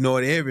before you know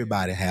it,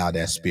 everybody have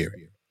that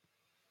spirit.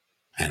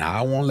 And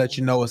I want to let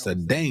you know it's a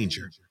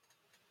danger.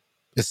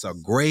 It's a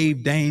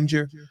grave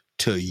danger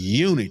to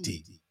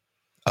unity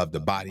of the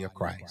body of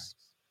Christ.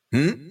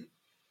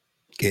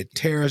 It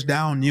tears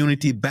down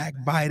unity,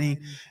 backbiting,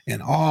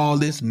 and all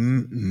this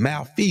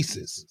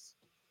malfeasance.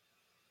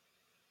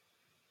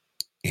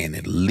 And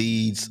it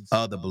leads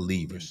other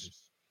believers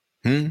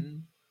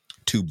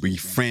to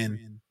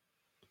befriend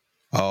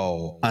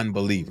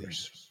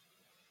unbelievers.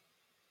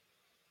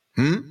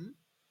 And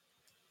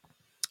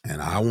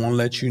I want to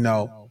let you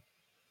know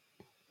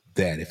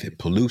that if it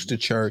pollutes the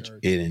church,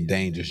 it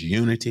endangers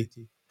unity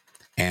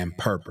and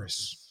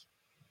purpose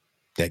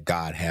that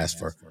God has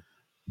for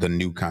the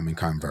new coming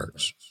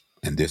converts.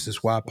 And this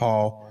is why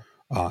Paul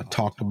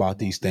talked about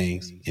these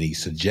things, and he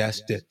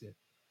suggested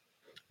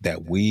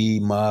that we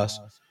must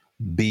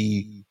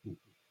be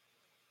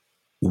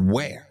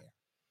aware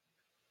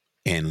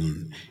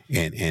and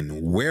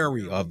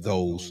wary of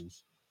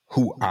those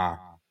who are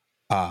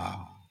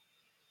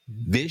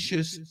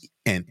vicious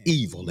and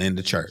evil in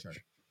the church.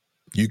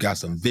 You got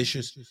some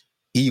vicious,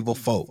 evil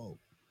folk.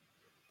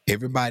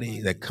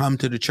 Everybody that come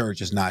to the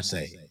church is not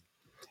saved.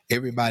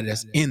 Everybody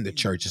that's in the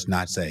church is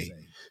not saved.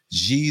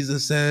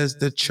 Jesus says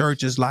the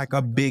church is like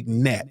a big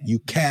net. You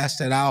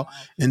cast it out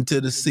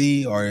into the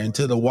sea or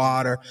into the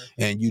water,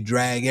 and you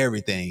drag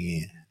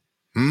everything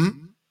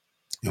in.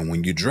 And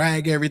when you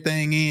drag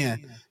everything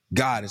in,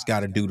 God has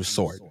got to do the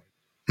sort.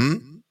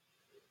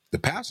 The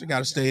pastor got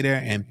to stay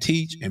there and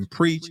teach and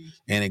preach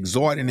and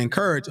exhort and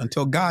encourage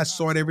until God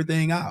sort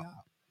everything out.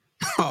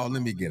 Oh,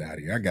 let me get out of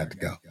here. I got to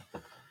go.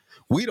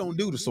 We don't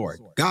do the sort.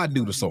 God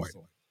do the sort.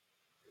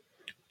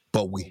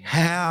 But we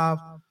have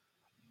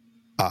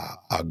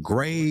a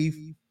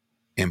grave,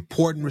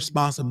 important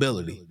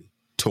responsibility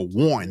to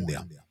warn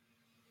them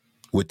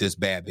with this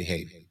bad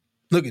behavior.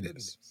 Look at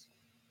this.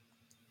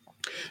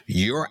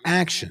 Your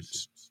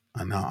actions.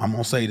 And now I'm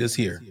going to say this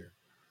here.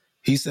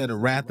 He said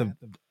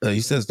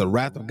he says the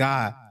wrath of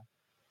God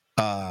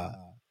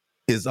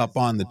is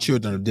upon the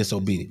children of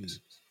disobedience.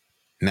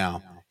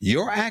 Now,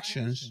 your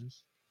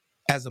actions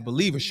as a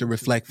believer should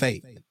reflect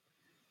faith.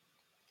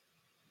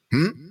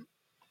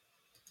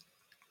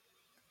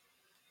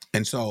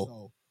 And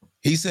so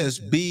he says,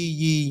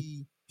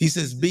 be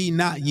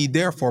not ye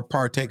therefore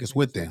partakers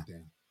with them.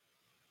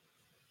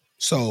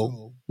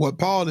 So what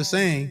Paul is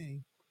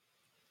saying,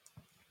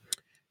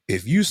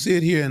 if you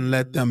sit here and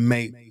let them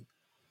make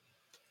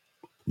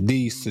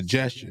these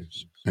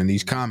suggestions and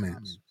these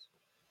comments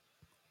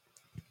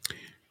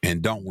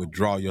and don't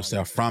withdraw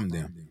yourself from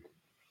them,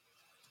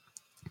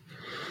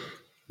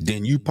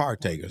 then you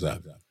partakers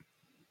of it.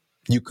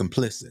 You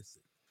complicit.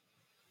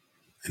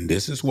 And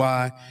this is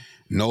why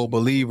no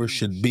believer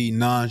should be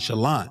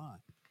nonchalant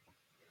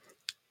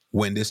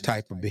when this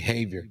type of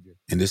behavior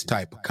and this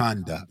type of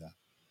conduct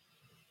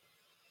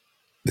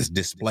is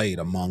displayed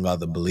among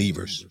other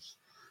believers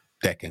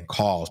that can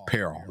cause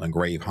peril and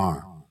grave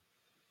harm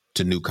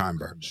to new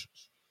converts.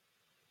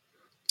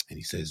 And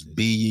he says,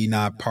 be ye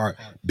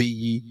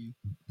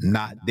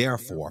not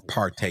therefore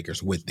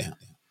partakers with them.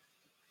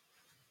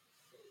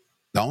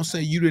 Don't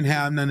say you didn't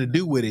have nothing to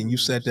do with it and you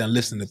sat there and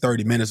listened to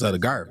 30 minutes of the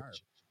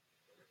garbage.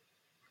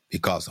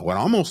 Because what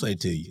I'm going to say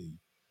to you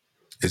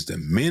is the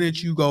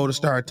minute you go to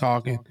start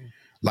talking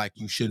like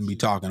you shouldn't be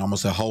talking, I'm going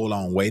to say, hold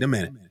on, wait a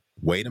minute.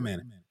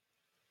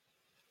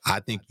 I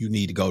think you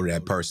need to go to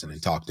that person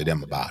and talk to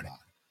them about it.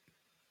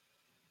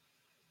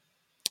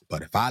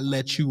 But if I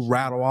let you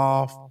rattle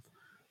off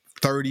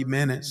 30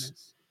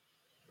 minutes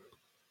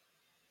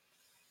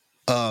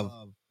of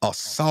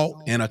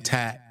assault and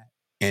attack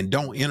and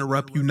don't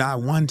interrupt you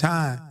not one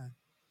time,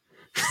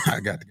 I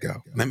got to go.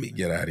 Let me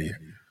get out of here.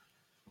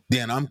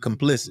 Then I'm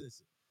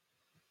complicit.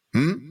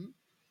 And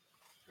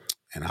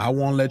I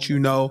won't let you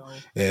know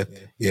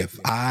if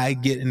I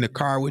get in the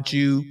car with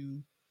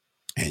you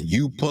and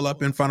you pull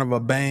up in front of a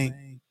bank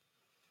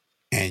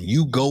and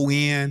you go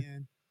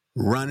in,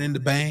 run in the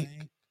bank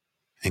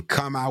and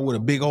come out with a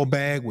big old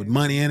bag with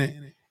money in it,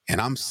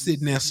 and I'm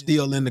sitting there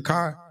still in the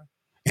car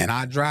and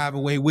I drive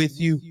away with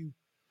you,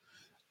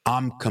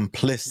 I'm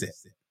complicit.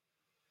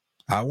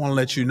 I want to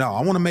let you know.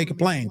 I want to make it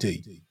plain to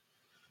you.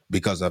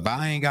 Because if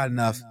I ain't got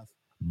enough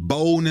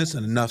boldness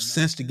and enough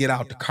sense to get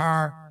out the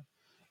car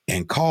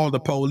and call the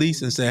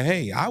police and say,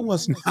 hey, I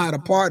was not a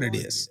part of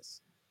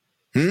this.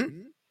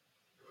 And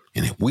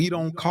if we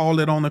don't call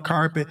it on the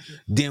carpet,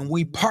 then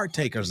we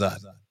partakers of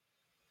it.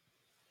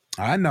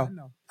 I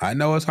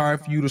know it's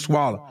hard for you to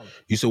swallow.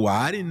 You say, well,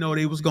 I didn't know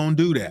they was going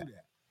to do that.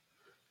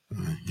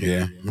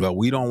 Yeah, well,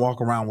 we don't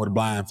walk around with a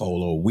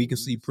blindfold, or we can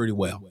see pretty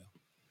well.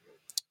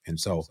 And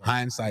so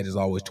hindsight is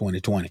always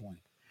 20/20.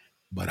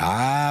 But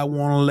I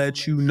want to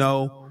let you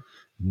know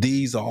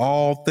these are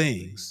all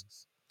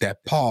things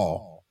that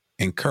Paul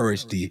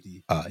encouraged the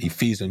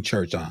Ephesian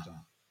church on.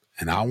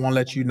 And I want to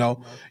let you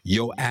know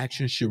your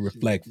actions should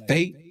reflect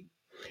faith,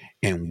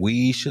 and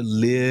we should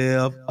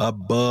live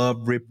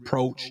above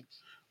reproach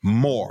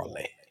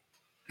morally.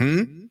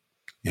 And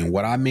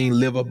what I mean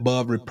live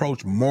above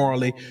reproach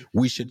morally,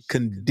 we should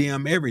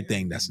condemn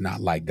everything that's not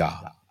like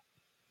God.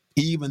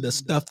 Even the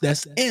stuff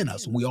that's in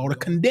us, we ought to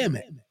condemn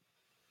it.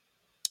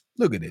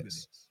 Look at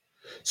this.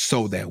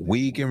 So that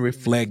we can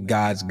reflect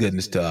God's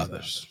goodness to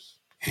others.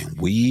 And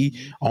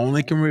we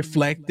only can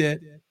reflect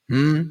it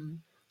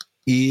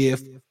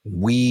if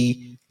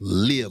we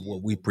live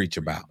what we preach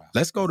about.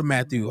 Let's go to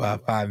Matthew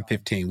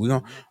 5:15.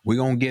 We're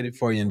gonna get it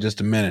for you in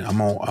just a minute.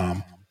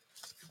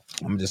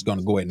 I'm just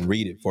gonna go ahead and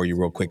read it for you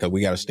real quick, because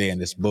we got to stay in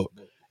this book,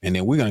 and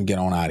then we're gonna get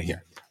on out of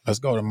here. Let's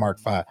go to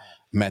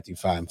Matthew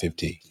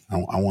 5:15.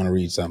 I want to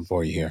read something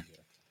for you here.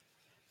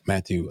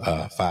 Matthew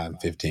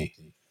 5:15.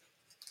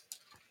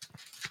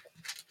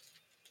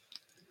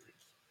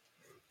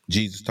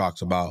 Jesus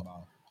talks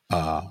about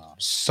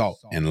salt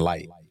and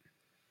light.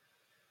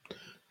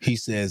 He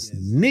says,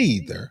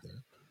 neither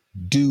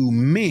do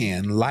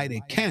men light a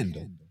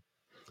candle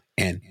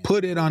and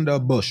put it under a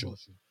bushel,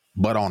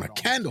 but on a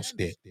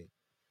candlestick,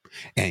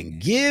 and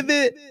give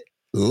it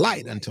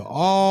light unto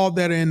all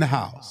that are in the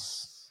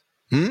house.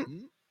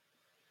 And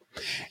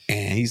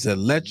he said,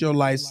 let your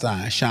light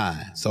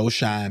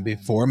shine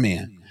before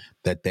men,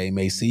 that they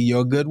may see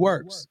your good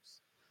works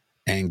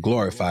and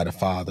glorify the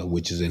Father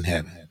which is in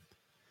heaven.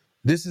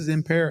 This is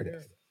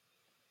imperative.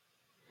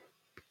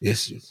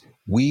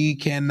 We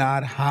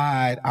cannot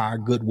hide our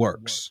good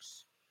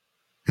works.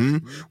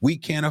 We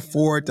can't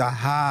afford to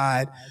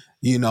hide,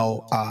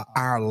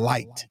 our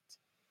light.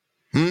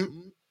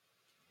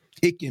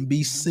 It can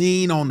be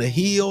seen on the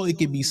hill. It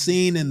can be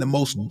seen in the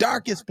most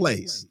darkest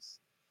place.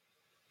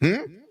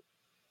 Hmm?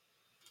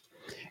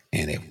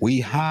 And if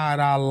we hide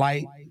our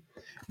light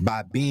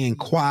by being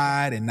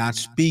quiet and not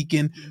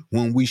speaking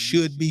when we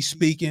should be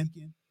speaking,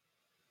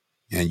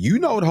 and you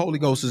know the Holy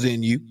Ghost is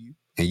in you,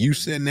 and you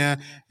sitting there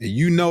and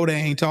you know they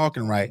ain't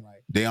talking right.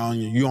 They on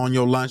you on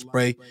your lunch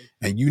break,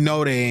 and you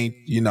know they ain't,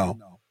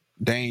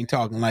 they ain't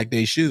talking like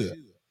they should.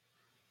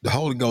 The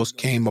Holy Ghost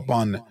came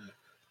upon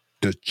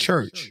the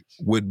church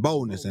with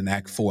boldness in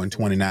Acts 4 and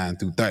 29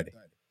 through 30,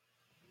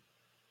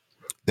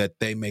 that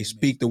they may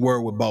speak the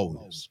word with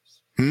boldness.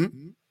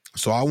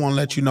 So I want to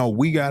let you know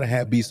we got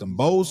to be some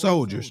bold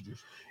soldiers,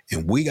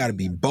 and we got to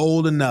be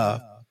bold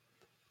enough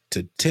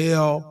to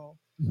tell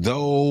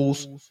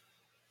those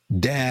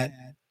that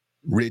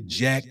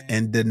reject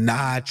and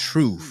deny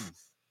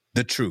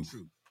the truth.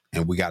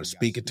 And we got to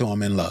speak it to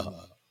them in love.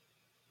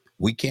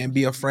 We can't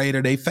be afraid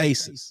of their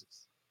faces.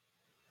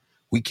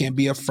 We can't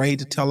be afraid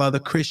to tell other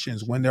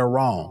Christians when they're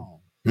wrong.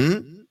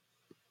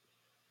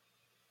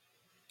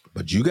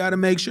 But you got to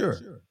make sure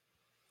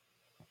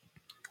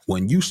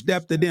when you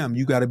step to them,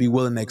 you got to be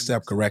willing to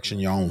accept correction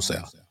your own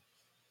self.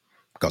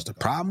 Because the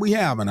problem we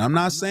have, and I'm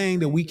not saying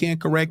that we can't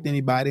correct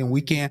anybody and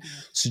we can't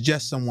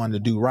suggest someone to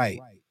do right,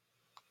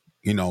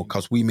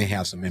 because we may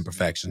have some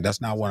imperfection.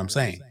 That's not what I'm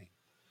saying.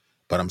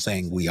 But I'm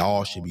saying we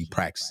all should be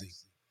practicing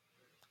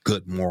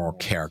good moral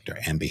character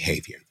and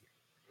behavior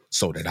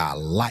so that our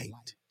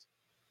light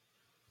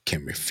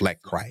can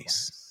reflect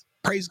Christ.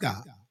 Praise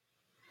God.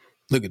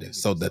 Look at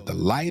this. So that the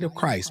light of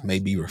Christ may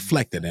be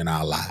reflected in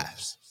our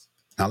lives.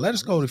 Now let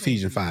us go to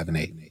Ephesians 5 and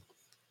 8.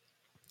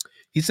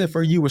 He said,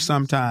 for you were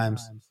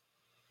sometimes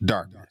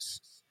darkness.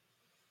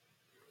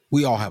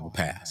 We all have a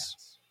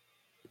past.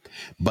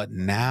 But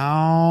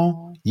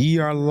now ye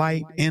are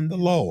light in the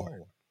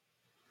Lord.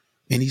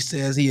 And he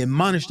says he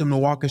admonished them to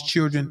walk as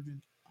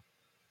children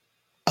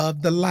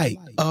of the light,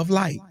 of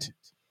light.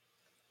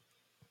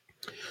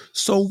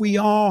 So we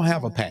all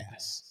have a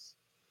past.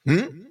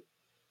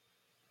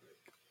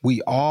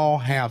 We all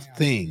have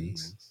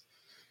things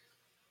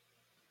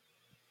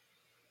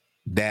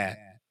that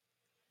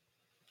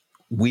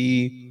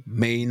we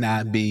may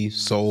not be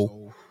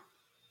so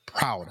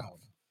proud of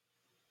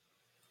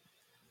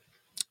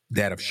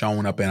that have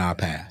shown up in our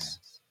past.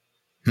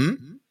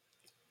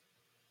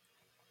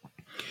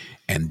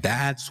 And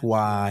that's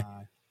why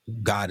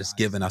God has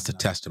given us a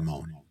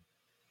testimony.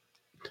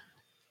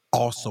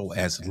 Also,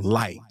 as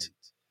light,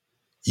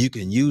 you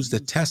can use the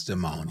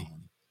testimony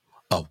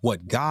of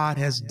what God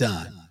has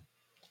done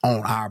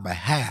on our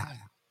behalf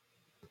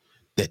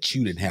that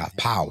you didn't have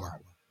power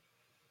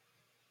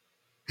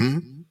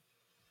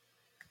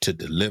to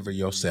deliver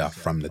yourself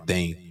from the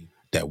thing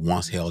that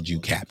once held you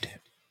captive.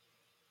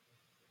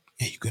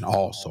 And you can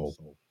also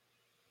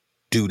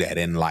do that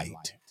in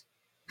light.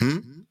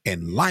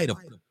 In light of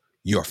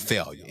your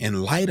failure,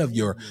 in light of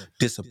your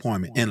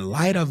disappointment, in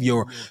light of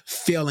your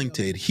failing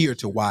to adhere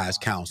to wise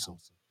counsel,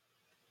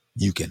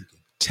 you can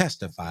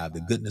testify of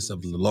the goodness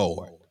of the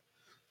Lord,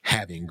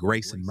 having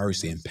grace and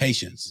mercy and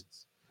patience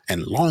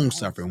and long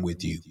suffering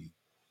with you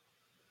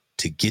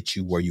to get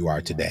you where you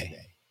are today.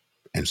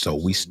 And so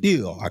we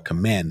still are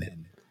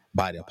commanded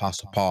by the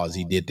Apostle Paul, as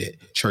he did the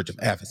church of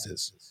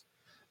Ephesus,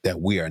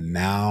 that we are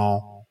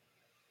now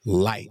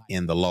light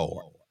in the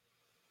Lord.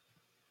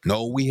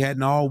 No, we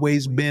hadn't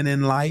always been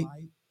in light,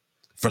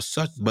 but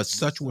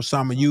such were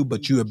some of you,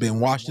 but you have been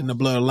washed in the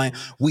blood of lamb.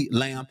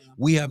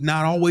 We have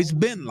not always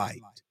been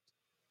light.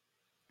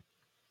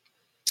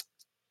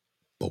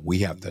 But we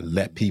have to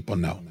let people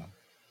know.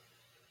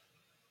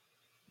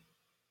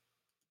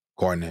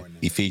 According to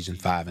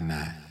Ephesians 5 and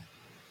 9.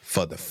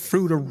 For the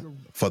fruit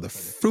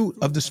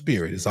of the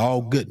Spirit is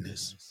all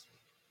goodness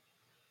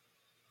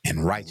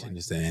and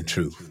righteousness and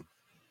truth.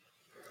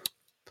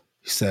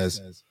 He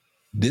says,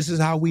 this is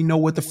how we know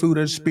what the fruit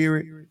of the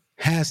Spirit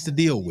has to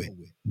deal with.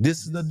 This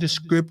is the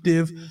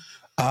descriptive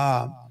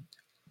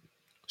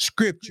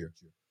scripture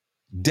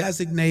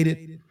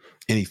designated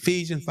in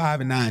Ephesians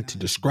 5 and 9 to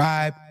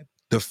describe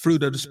the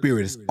fruit of the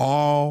Spirit is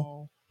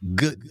all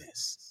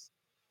goodness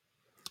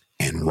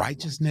and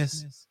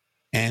righteousness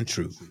and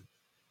truth.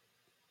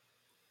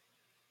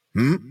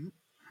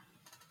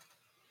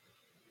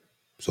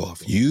 So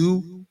if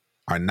you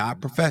are not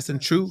professing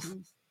truth,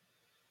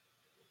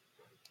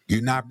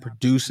 you're not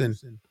producing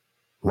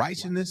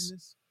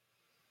righteousness,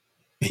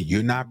 and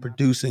you're not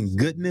producing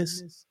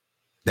goodness,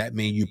 that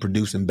means you're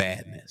producing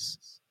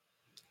badness.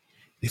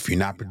 If you're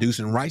not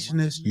producing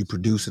righteousness, you're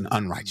producing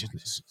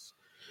unrighteousness.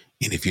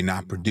 And if you're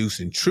not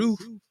producing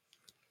truth,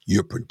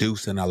 you're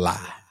producing a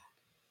lie.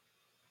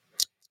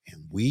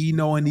 And we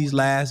know in these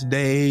last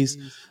days,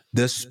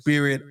 the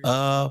spirit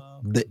of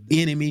the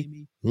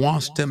enemy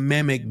wants to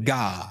mimic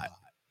God.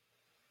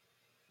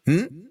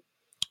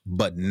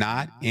 But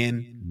not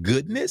in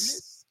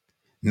goodness,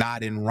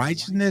 not in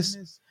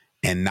righteousness,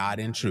 and not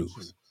in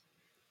truth.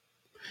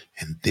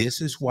 And this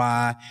is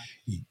why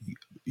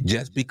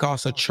just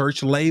because a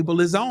church label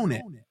is on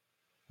it,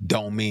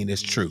 don't mean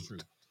it's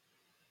truth.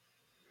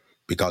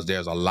 Because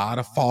there's a lot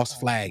of false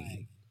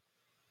flagging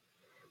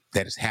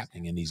that is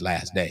happening in these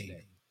last days.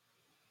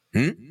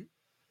 But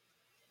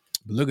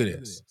Look at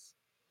this.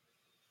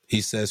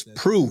 He says,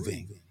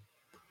 proving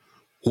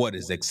what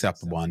is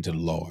acceptable unto the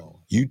Lord.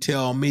 You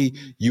tell me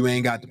you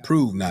ain't got to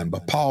prove nothing.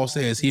 But Paul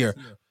says here,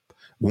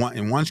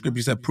 in one scripture,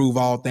 he said, prove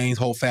all things,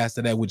 hold fast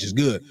to that which is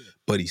good.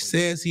 But he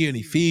says here in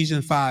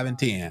Ephesians 5 and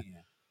 10,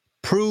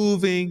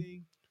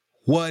 proving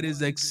what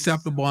is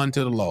acceptable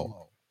unto the Lord.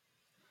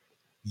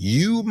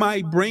 You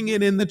might bring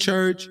it in the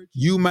church,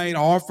 you might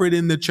offer it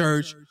in the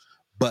church,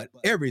 but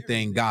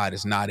everything God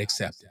is not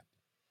accepting.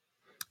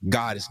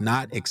 God is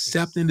not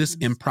accepting this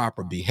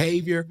improper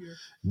behavior,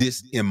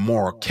 this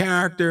immoral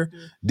character,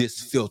 this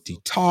filthy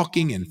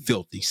talking and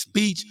filthy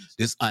speech,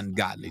 this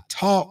ungodly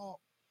talk,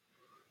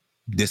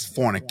 this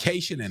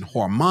fornication and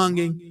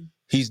whoremongering.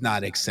 He's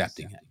not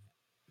accepting it.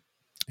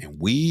 And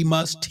we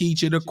must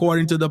teach it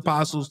according to the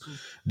apostles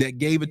that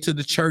gave it to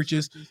the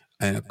churches.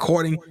 And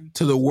according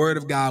to the word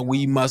of God,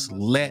 we must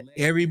let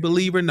every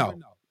believer know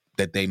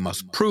that they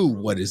must prove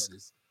what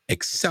is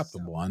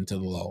acceptable unto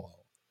the Lord.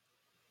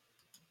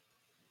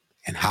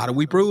 And how do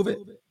we prove it?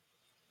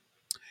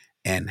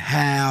 And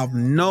have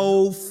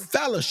no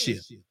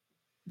fellowship.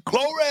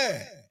 Glory.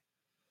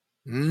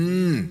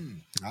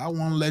 I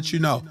want to let you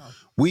know,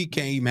 we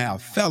can't even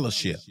have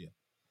fellowship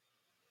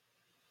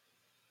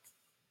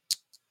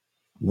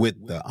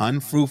with the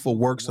unfruitful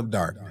works of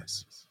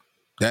darkness.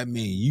 That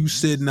means you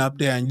sitting up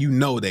there and you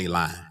know they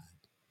lying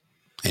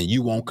and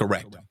you won't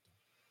correct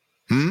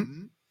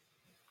them.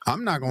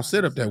 I'm not going to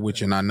sit up there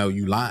with you and I know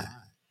you lying.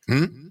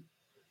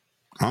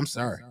 I'm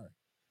sorry.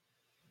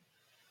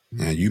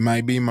 And you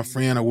might be my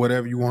friend or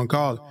whatever you want to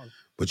call it,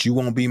 but you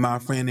won't be my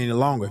friend any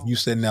longer if you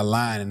sitting there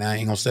lying and I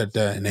ain't going to sit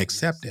there and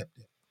accept it.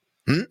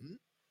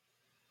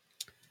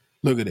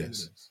 Look at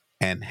this.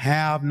 And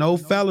have no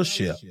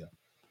fellowship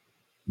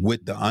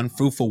with the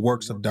unfruitful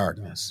works of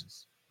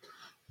darkness,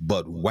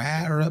 but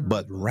rather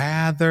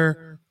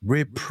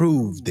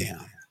reprove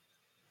them.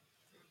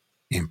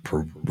 And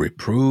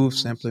reprove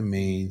simply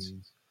means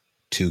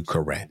to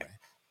correct.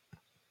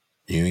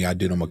 You ain't got to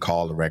do them a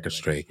call the record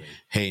straight.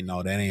 Hey,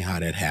 no, that ain't how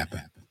that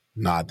happened.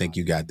 No, I think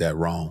you got that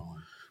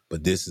wrong.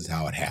 But this is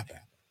how it happened.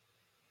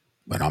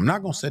 But I'm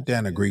not going to sit there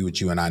and agree with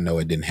you and I know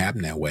it didn't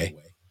happen that way.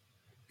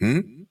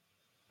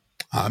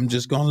 I'm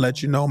just going to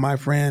let you know, my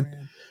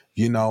friend,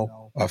 you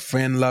know, a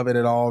friend love it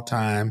at all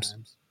times,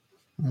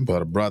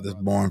 but a brother's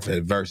born for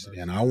adversity.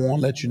 And I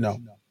want to let you know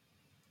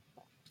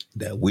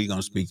that we're going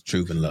to speak the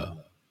truth in love.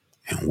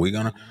 And we're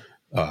going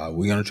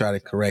to try to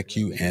correct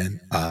you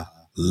in a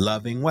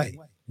loving way.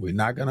 We're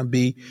not going to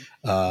be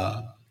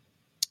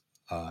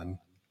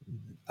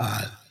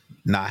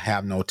not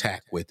have no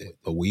tact with it,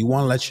 but we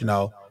want to let you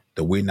know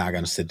that we're not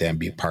going to sit there and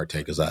be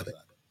partakers of it.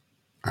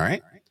 All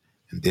right.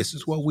 And this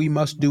is what we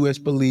must do as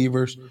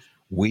believers.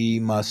 We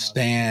must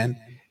stand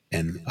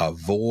and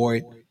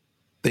avoid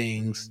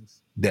things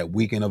that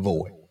we can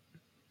avoid.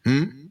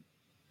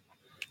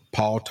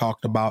 Paul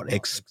talked about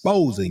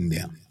exposing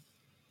them.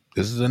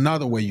 This is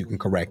another way you can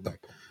correct them,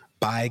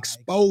 by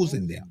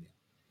exposing them.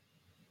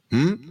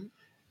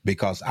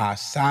 Because our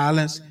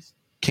silence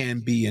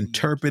can be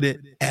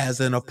interpreted as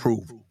an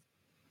approval.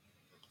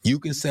 You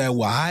can say,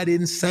 well, I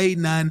didn't say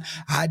nothing.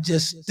 I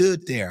just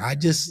stood there. I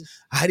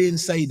didn't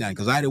say nothing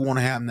because I didn't want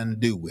to have nothing to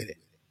do with it.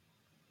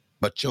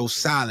 But your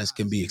silence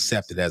can be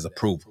accepted as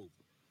approval.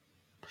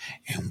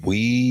 And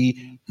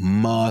we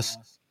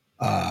must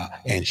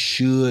and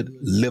should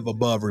live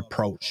above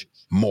reproach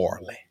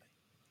morally,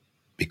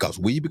 because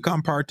we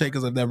become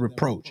partakers of that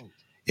reproach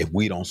if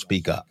we don't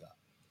speak up.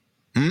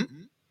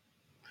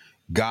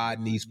 God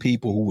needs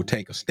people who will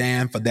take a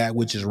stand for that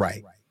which is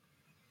right.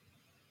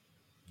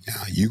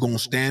 Now, you going to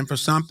stand for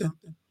something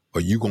or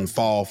you going to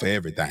fall for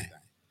everything?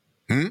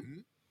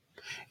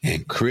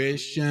 And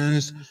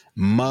Christians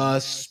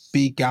must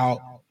speak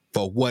out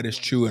for what is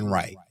true and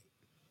right.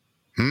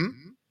 You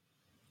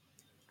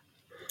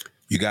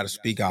got to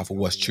speak out for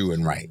what's true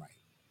and right.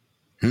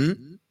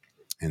 And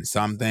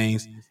some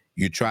things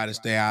you try to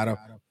stay out of,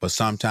 but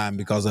sometimes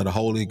because of the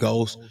Holy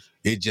Ghost,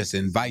 it just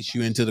invites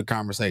you into the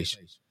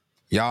conversation.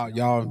 Y'all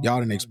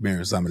didn't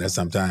experience some of that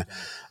sometime.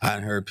 I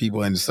heard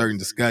people in certain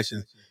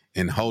discussions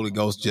and the Holy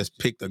Ghost just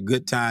picked a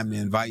good time to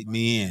invite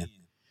me in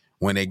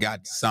when they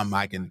got something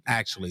I can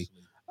actually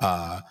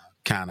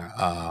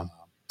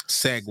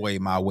segue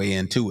my way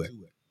into it,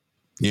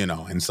 you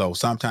know. And so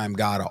sometimes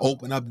God will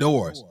open up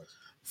doors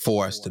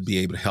for us to be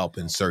able to help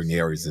in certain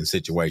areas and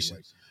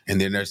situations. And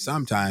then there's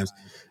sometimes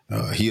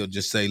he'll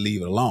just say,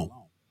 leave it alone.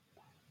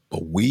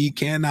 But we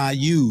cannot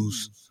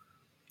use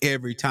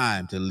every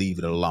time to leave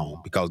it alone,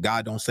 because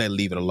God don't say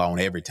leave it alone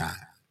every time.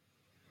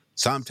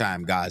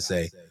 Sometimes God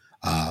say,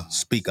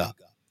 speak up.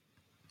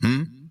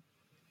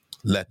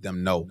 Let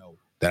them know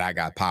that I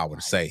got power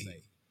to save.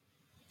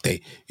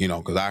 They, you know,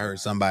 because I heard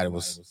somebody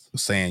was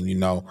saying, you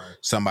know,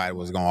 somebody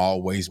was going to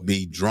always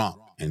be drunk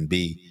and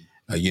be,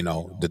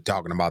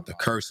 talking about the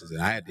curses.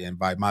 And I had to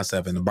invite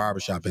myself in the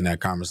barbershop in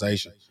that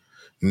conversation.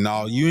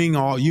 No, you ain't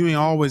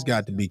always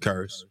got to be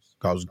cursed,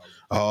 because,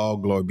 oh,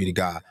 glory be to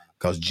God,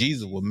 because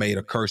Jesus was made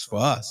a curse for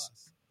us.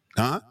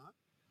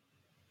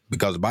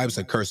 Because the Bible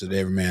said, "Cursed is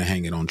every man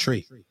hanging on a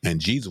tree." And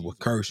Jesus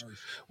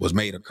was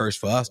made a curse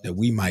for us that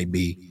we might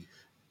be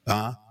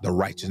the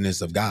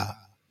righteousness of God.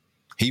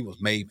 He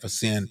was made for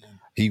sin.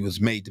 He was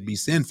made to be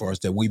sin for us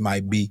that we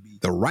might be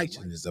the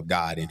righteousness of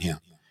God in him.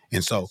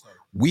 And so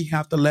we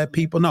have to let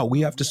people know.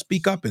 We have to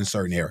speak up in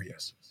certain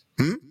areas.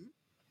 And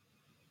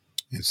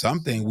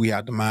some things we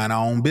have to mind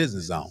our own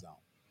business on,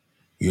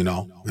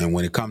 And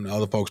when it comes to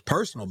other folks'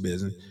 personal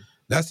business,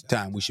 that's the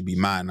time we should be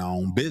minding our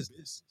own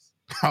business.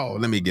 Oh,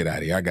 let me get out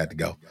of here. I got to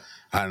go.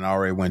 I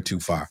already went too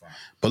far.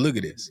 But look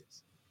at this.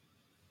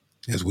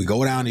 As we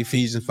go down to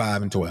Ephesians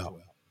 5 and 12,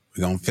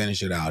 we're going to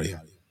finish it out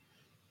here.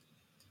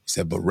 He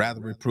said, "But rather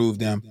reprove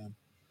them,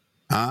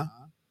 and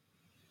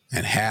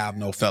have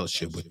no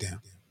fellowship with them."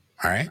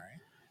 All right.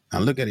 Now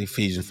look at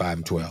Ephesians 5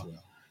 and 12.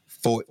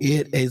 "For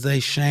it is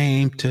a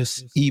shame to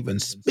even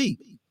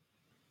speak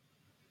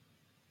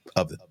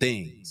of the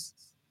things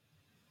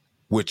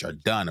which are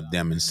done of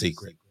them in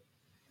secret."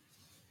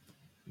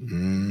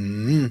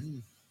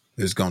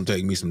 It's going to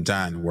take me some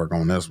time to work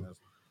on this one.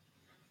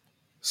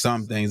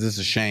 Some things it's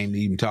a shame to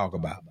even talk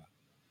about.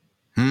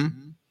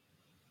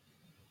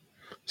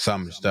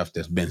 Some of the stuff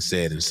that's been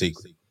said in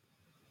secret.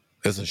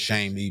 It's a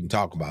shame to even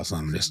talk about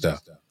some of this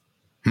stuff.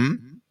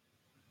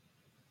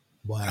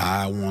 But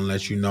I want to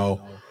let you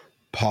know,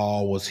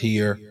 Paul was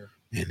here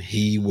and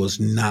he was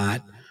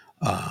not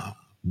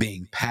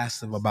being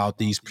passive about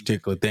these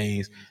particular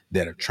things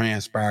that are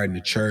transpired in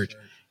the church.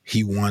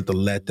 He wanted to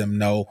let them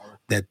know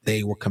that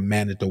they were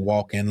commanded to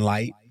walk in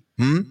light.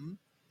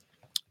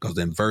 Because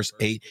in verse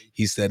 8,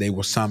 he said they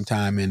were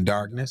sometime in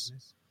darkness.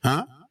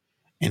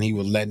 And he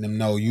was letting them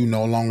know you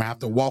no longer have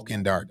to walk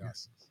in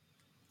darkness.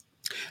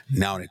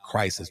 Now that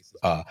Christ has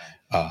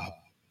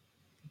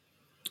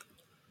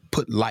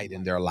put light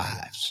in their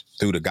lives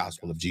through the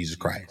gospel of Jesus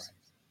Christ.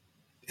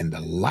 And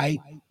the light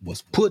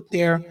was put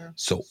there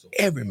so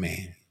every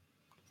man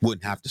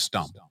wouldn't have to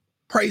stumble.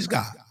 Praise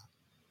God.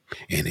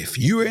 And if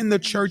you're in the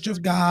church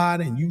of God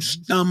and you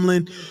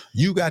stumbling,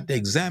 you got to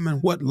examine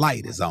what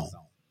light is on.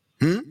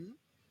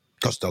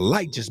 Because the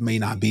light just may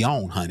not be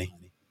on, honey.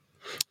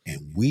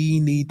 And we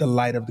need the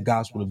light of the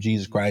gospel of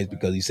Jesus Christ,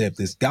 because he said, "If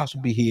this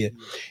gospel be hid,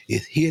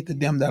 it's hid to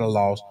them that are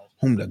lost,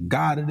 whom the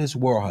God of this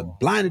world hath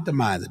blinded the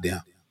minds of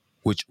them,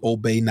 which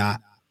obey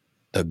not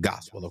the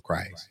gospel of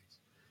Christ."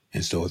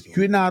 And so if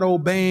you're not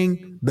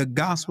obeying the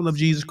gospel of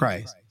Jesus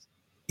Christ,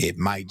 it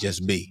might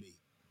just be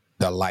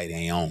the light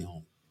ain't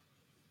on.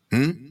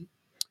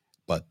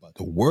 But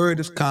the word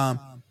has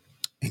come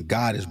and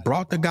God has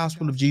brought the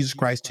gospel of Jesus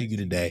Christ to you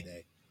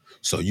today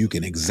so you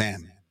can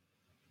examine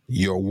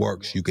your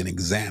works. You can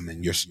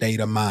examine your state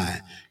of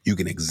mind. You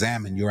can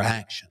examine your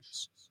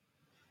actions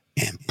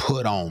and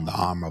put on the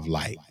armor of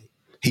light.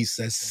 He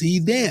says, "See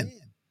then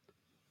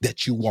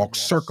that you walk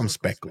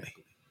circumspectly,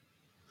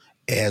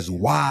 as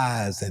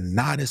wise and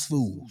not as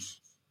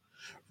fools,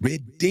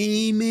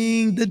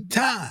 redeeming the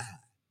time,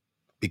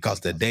 because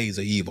the days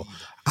are evil."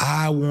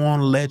 I want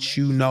to let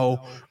you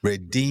know,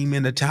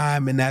 redeeming the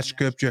time in that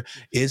scripture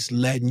is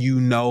letting you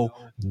know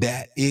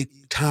that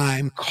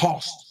time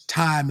costs.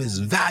 Time is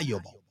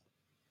valuable.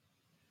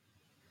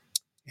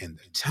 And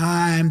the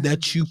time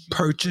that you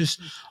purchase,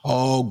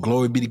 oh,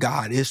 glory be to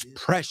God, is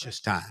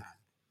precious time.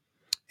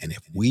 And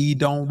if we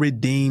don't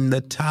redeem the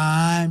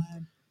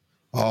time,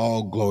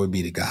 oh, glory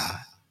be to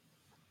God,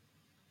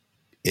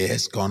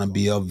 it's going to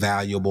be a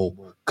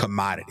valuable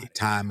commodity.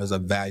 Time is a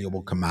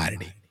valuable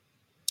commodity.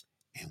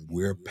 And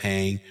we're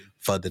paying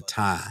for the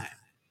time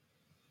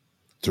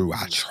through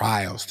our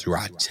trials, through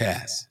our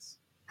tests.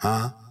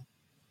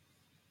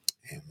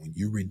 And when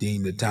you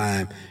redeem the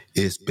time,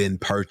 it's been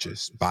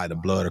purchased by the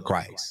blood of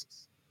Christ.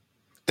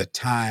 The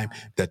time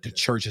that the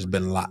church has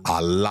been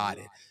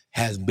allotted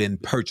has been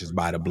purchased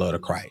by the blood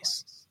of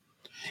Christ.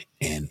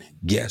 And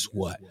guess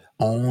what?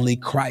 Only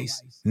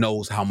Christ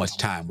knows how much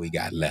time we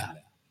got left.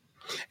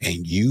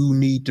 And you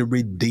need to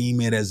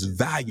redeem it as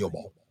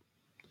valuable.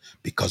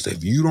 Because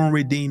if you don't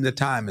redeem the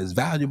time as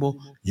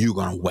valuable, you're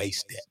going to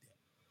waste it.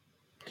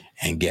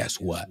 And guess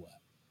what?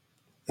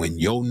 When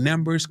your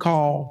number is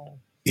called,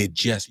 it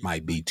just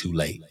might be too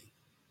late.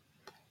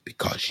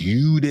 Because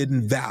you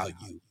didn't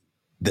value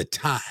the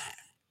time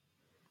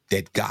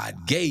that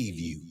God gave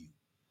you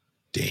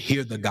to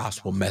hear the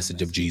gospel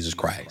message of Jesus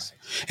Christ.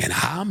 And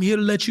I'm here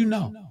to let you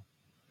know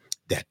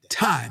that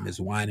time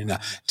is winding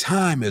up.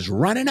 Time is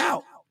running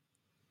out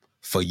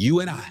for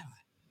you and I.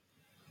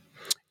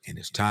 And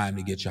it's time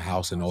to get your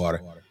house in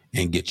order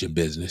and get your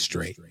business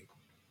straight.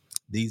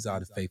 These are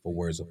the faithful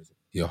words of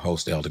your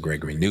host, Elder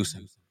Gregory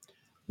Newsom,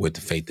 with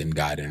the Faith in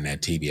God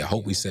Internet TV. I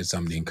hope we said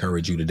something to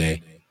encourage you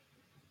today,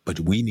 but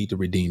we need to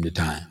redeem the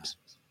times,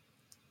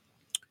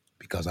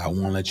 because I want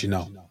to let you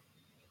know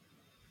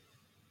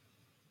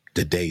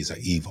the days are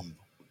evil.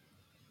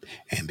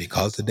 And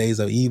because the days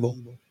are evil,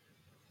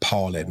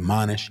 Paul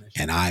admonished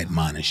and I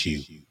admonish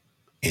you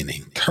and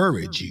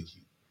encourage you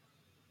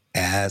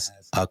as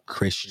a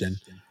Christian,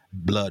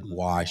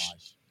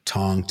 blood-washed,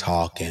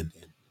 tongue-talking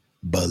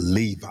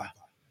believer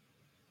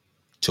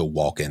to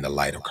walk in the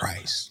light of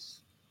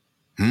Christ.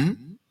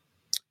 And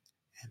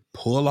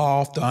Pull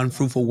off the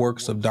unfruitful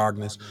works of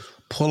darkness.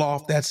 Pull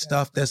off that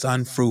stuff that's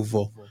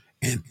unfruitful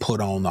and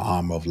put on the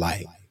armor of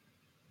light.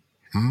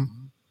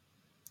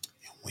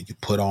 When you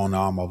put on the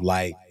armor of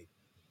light,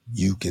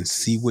 you can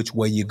see which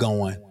way you're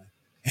going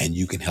and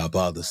you can help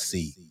others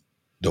see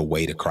the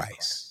way to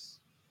Christ.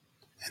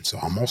 And so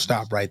I'm going to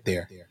stop right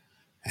there.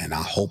 And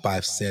I hope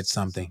I've said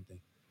something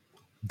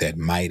that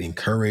might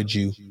encourage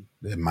you,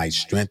 that might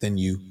strengthen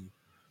you,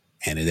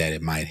 and that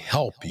it might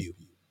help you.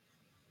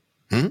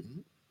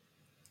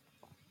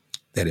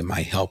 That it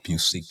might help you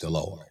seek the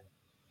Lord.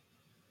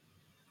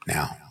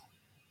 Now,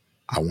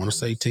 I want to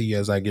say to you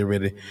as I get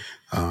ready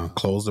to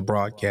close the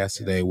broadcast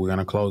today, we're going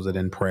to close it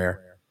in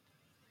prayer.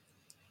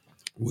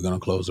 We're going to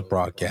close the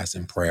broadcast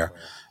in prayer,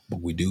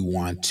 but we do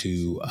want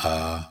to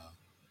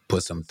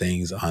put some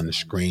things on the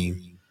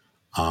screen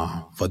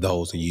for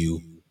those of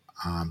you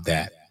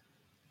that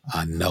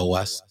know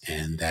us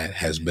and that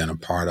has been a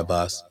part of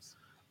us.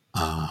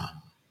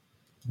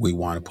 We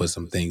want to put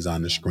some things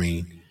on the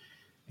screen,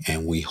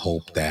 and we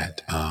hope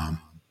that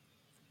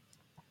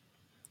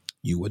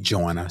you will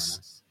join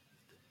us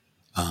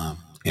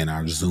in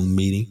our Zoom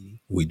meeting.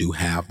 We do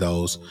have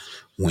those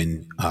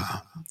when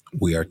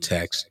we are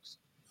text,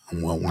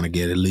 and we'll want to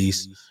get at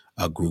least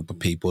a group of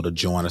people to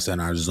join us in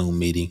our Zoom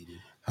meeting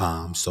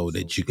so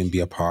that you can be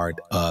a part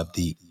of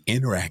the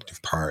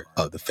interactive part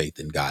of the Faith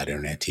in God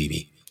Internet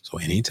TV. So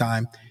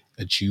anytime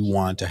that you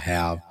want to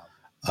have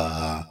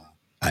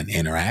an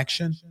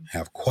interaction,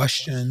 have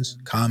questions,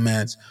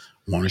 comments,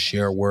 want to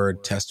share a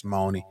word,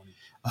 testimony,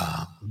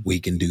 we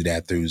can do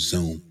that through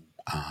Zoom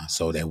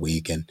so that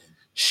we can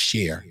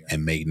share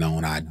and make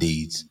known our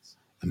deeds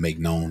and make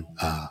known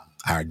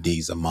our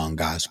deeds among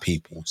God's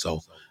people.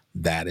 So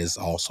that is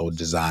also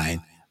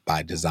designed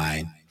by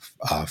design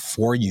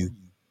for you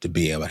to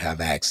be able to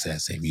have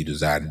access if you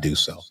desire to do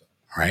so.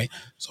 All right.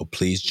 So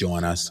please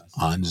join us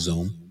on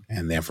Zoom,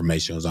 and the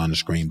information is on the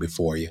screen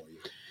before you.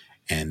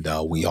 And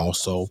we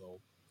also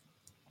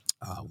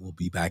will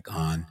be back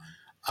on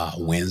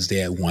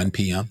Wednesday at 1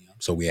 p.m.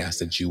 So we ask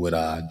that you would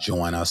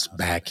join us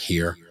back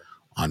here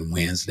on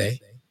Wednesday.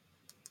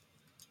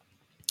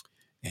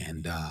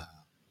 And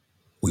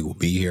we will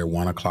be here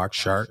 1 o'clock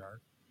sharp.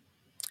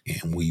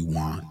 And we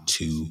want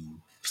to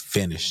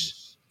finish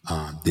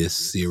this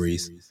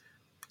series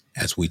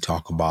as we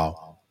talk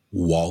about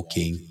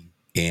walking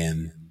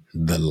in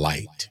the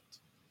light.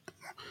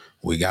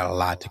 We got a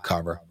lot to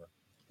cover,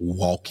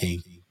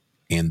 walking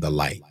in the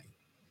light.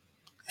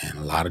 And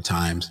a lot of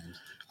times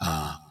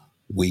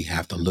we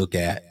have to look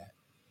at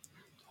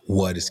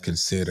what is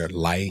considered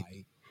light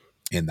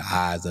in the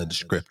eyes of the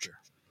scripture,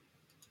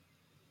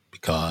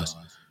 because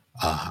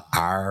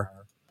our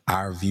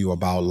view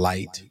about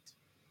light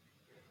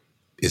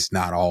is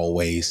not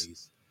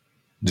always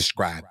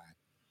described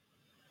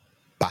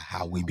by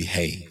how we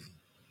behave.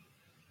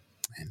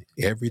 And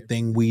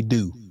everything we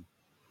do,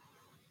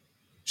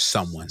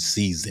 someone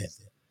sees it.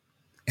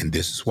 And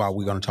this is why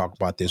we're going to talk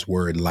about this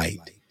word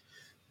light.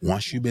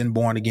 Once you've been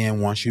born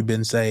again, once you've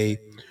been saved,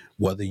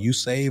 whether you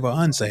save or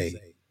unsaved,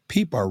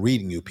 people are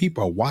reading you,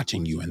 people are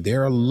watching you, and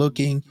they're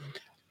looking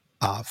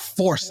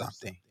for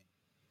something.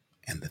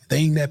 And the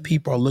thing that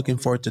people are looking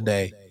for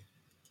today,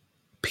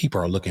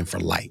 people are looking for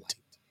light.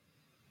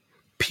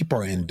 People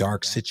are in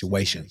dark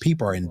situations.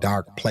 People are in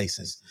dark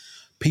places.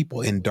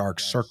 People in dark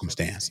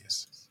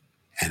circumstances.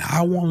 And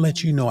I want to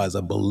let you know, as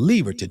a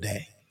believer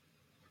today,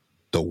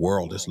 the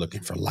world is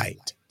looking for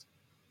light.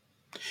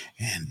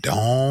 And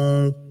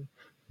don't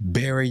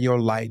bury your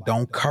light.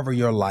 Don't cover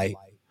your light,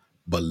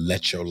 but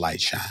let your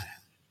light shine.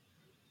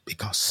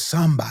 Because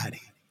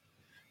somebody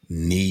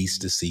needs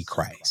to see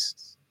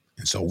Christ.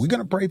 And so we're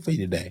going to pray for you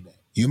today.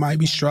 You might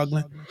be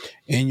struggling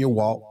in your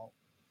walk.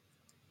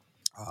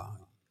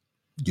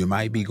 You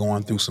might be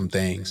going through some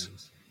things,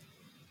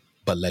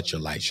 but let your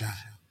light shine.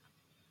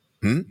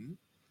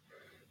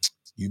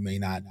 You may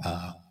not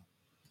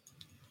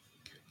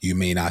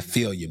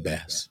feel your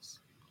best,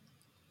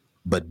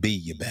 but be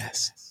your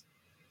best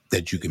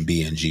that you can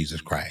be in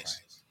Jesus Christ.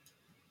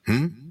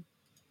 And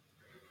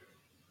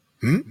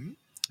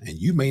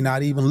you may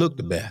not even look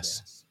the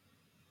best,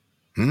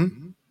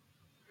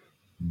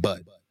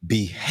 but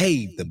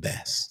behave the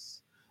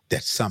best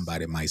that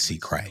somebody might see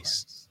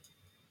Christ.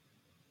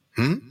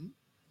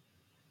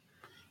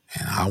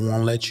 And I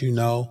want to let you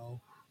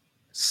know,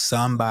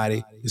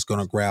 somebody is going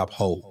to grab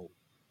hold.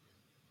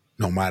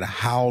 No matter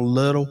how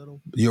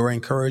little your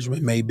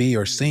encouragement may be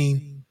or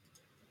seem,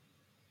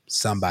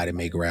 somebody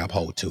may grab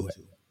hold to it.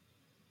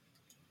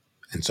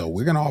 And so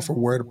we're going to offer a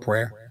word of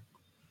prayer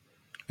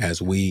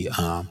as we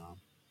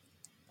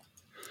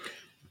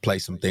play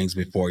some things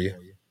before you.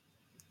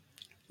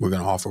 We're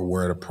going to offer a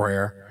word of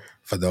prayer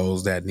for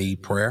those that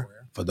need prayer,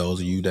 for those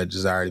of you that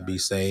desire to be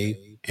saved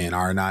and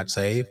are not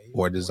saved,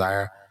 or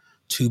desire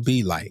to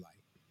be light,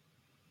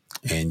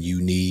 and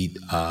you need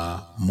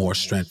more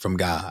strength from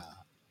God.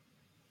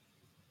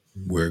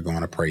 We're going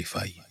to pray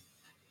for you.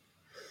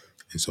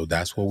 And so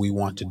that's what we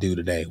want to do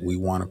today. We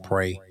want to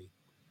pray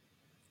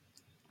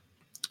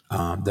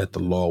that the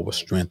Lord will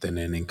strengthen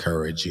and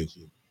encourage you.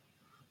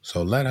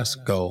 So let us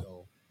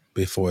go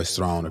before his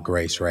throne of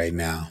grace right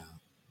now.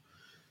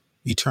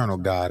 Eternal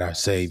God, our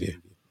Savior,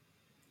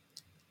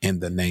 in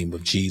the name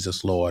of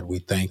Jesus, Lord, we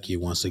thank you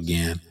once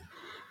again.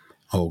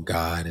 Oh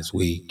God, as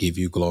we give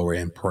you glory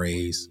and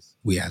praise,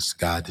 we ask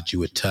God that you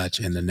would touch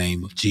in the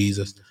name of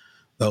Jesus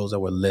those that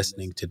were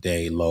listening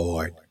today,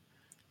 Lord.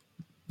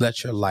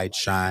 Let your light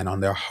shine on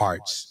their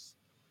hearts.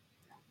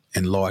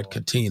 And Lord,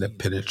 continue to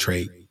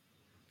penetrate,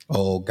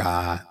 oh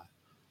God,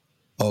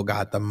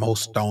 the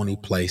most stony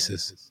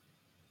places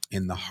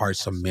in the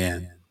hearts of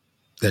men,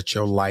 that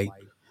your light,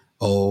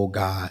 oh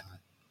God,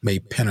 may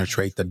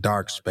penetrate the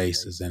dark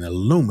spaces and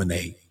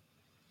illuminate,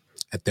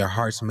 that their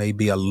hearts may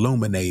be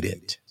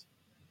illuminated.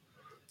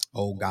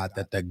 Oh God,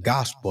 that the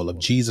gospel of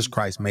Jesus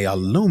Christ may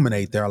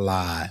illuminate their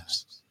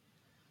lives.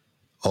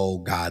 Oh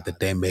God, that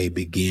they may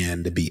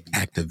begin to be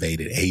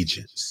activated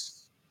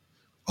agents.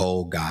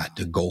 Oh God,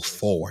 to go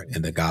forward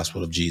in the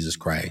gospel of Jesus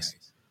Christ,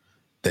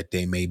 that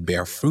they may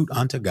bear fruit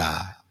unto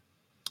God,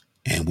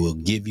 and will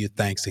give you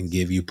thanks and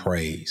give you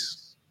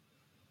praise.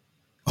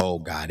 Oh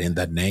God, in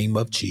the name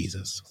of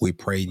Jesus, we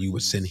pray you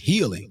would send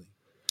healing.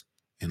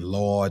 And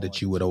Lord,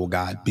 that you would, oh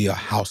God, be a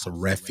house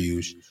of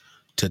refuge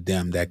to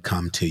them that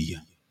come to you.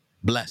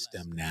 Bless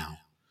them now.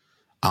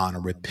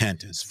 Honor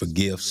repentance,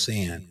 forgive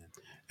sin,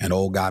 and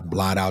oh God,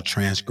 blot out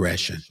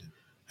transgression.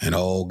 And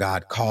oh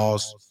God,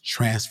 cause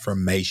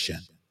transformation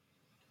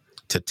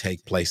to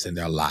take place in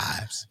their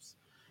lives.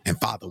 And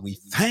Father, we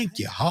thank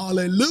you.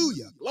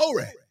 Hallelujah.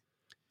 Glory.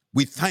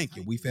 We thank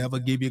you. We forever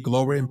give you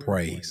glory and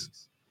praise.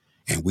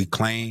 And we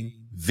claim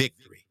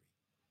victory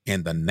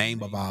in the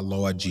name of our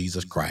Lord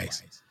Jesus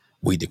Christ.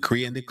 We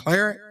decree and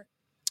declare it,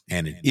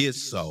 and it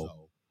is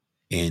so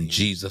in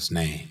Jesus'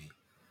 name.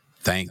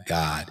 Thank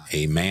God.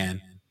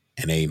 Amen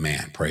and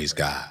amen. Praise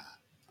God.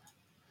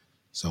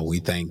 So we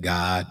thank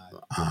God.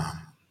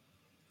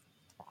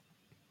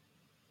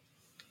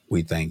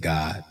 We thank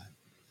God.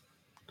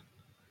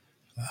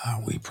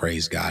 We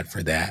praise God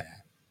for that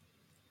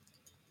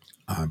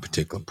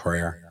particular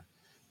prayer.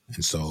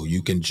 And so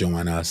you can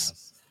join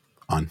us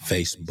on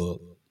Facebook.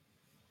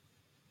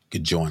 You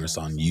can join us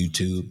on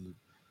YouTube. You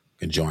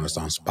can join us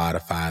on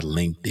Spotify,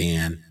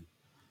 LinkedIn,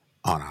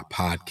 on our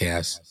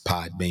podcast,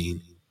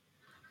 Podbean,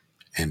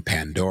 and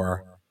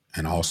Pandora,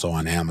 and also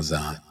on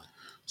Amazon.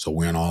 So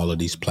we're on all of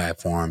these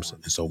platforms.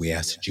 And so we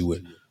ask that you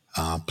would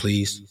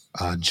please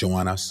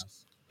join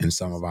us in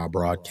some of our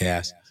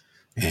broadcasts.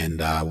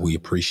 And we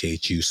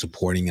appreciate you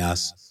supporting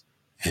us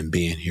and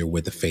being here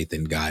with the Faith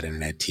in God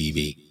Internet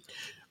TV.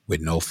 With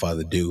no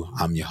further ado,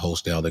 I'm your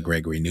host, Elder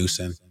Gregory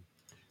Newsom,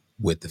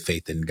 with the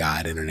Faith in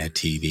God Internet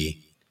TV.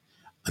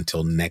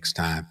 Until next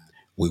time,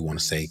 we want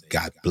to say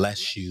God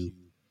bless you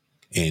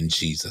in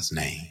Jesus'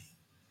 name.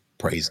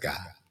 Praise God.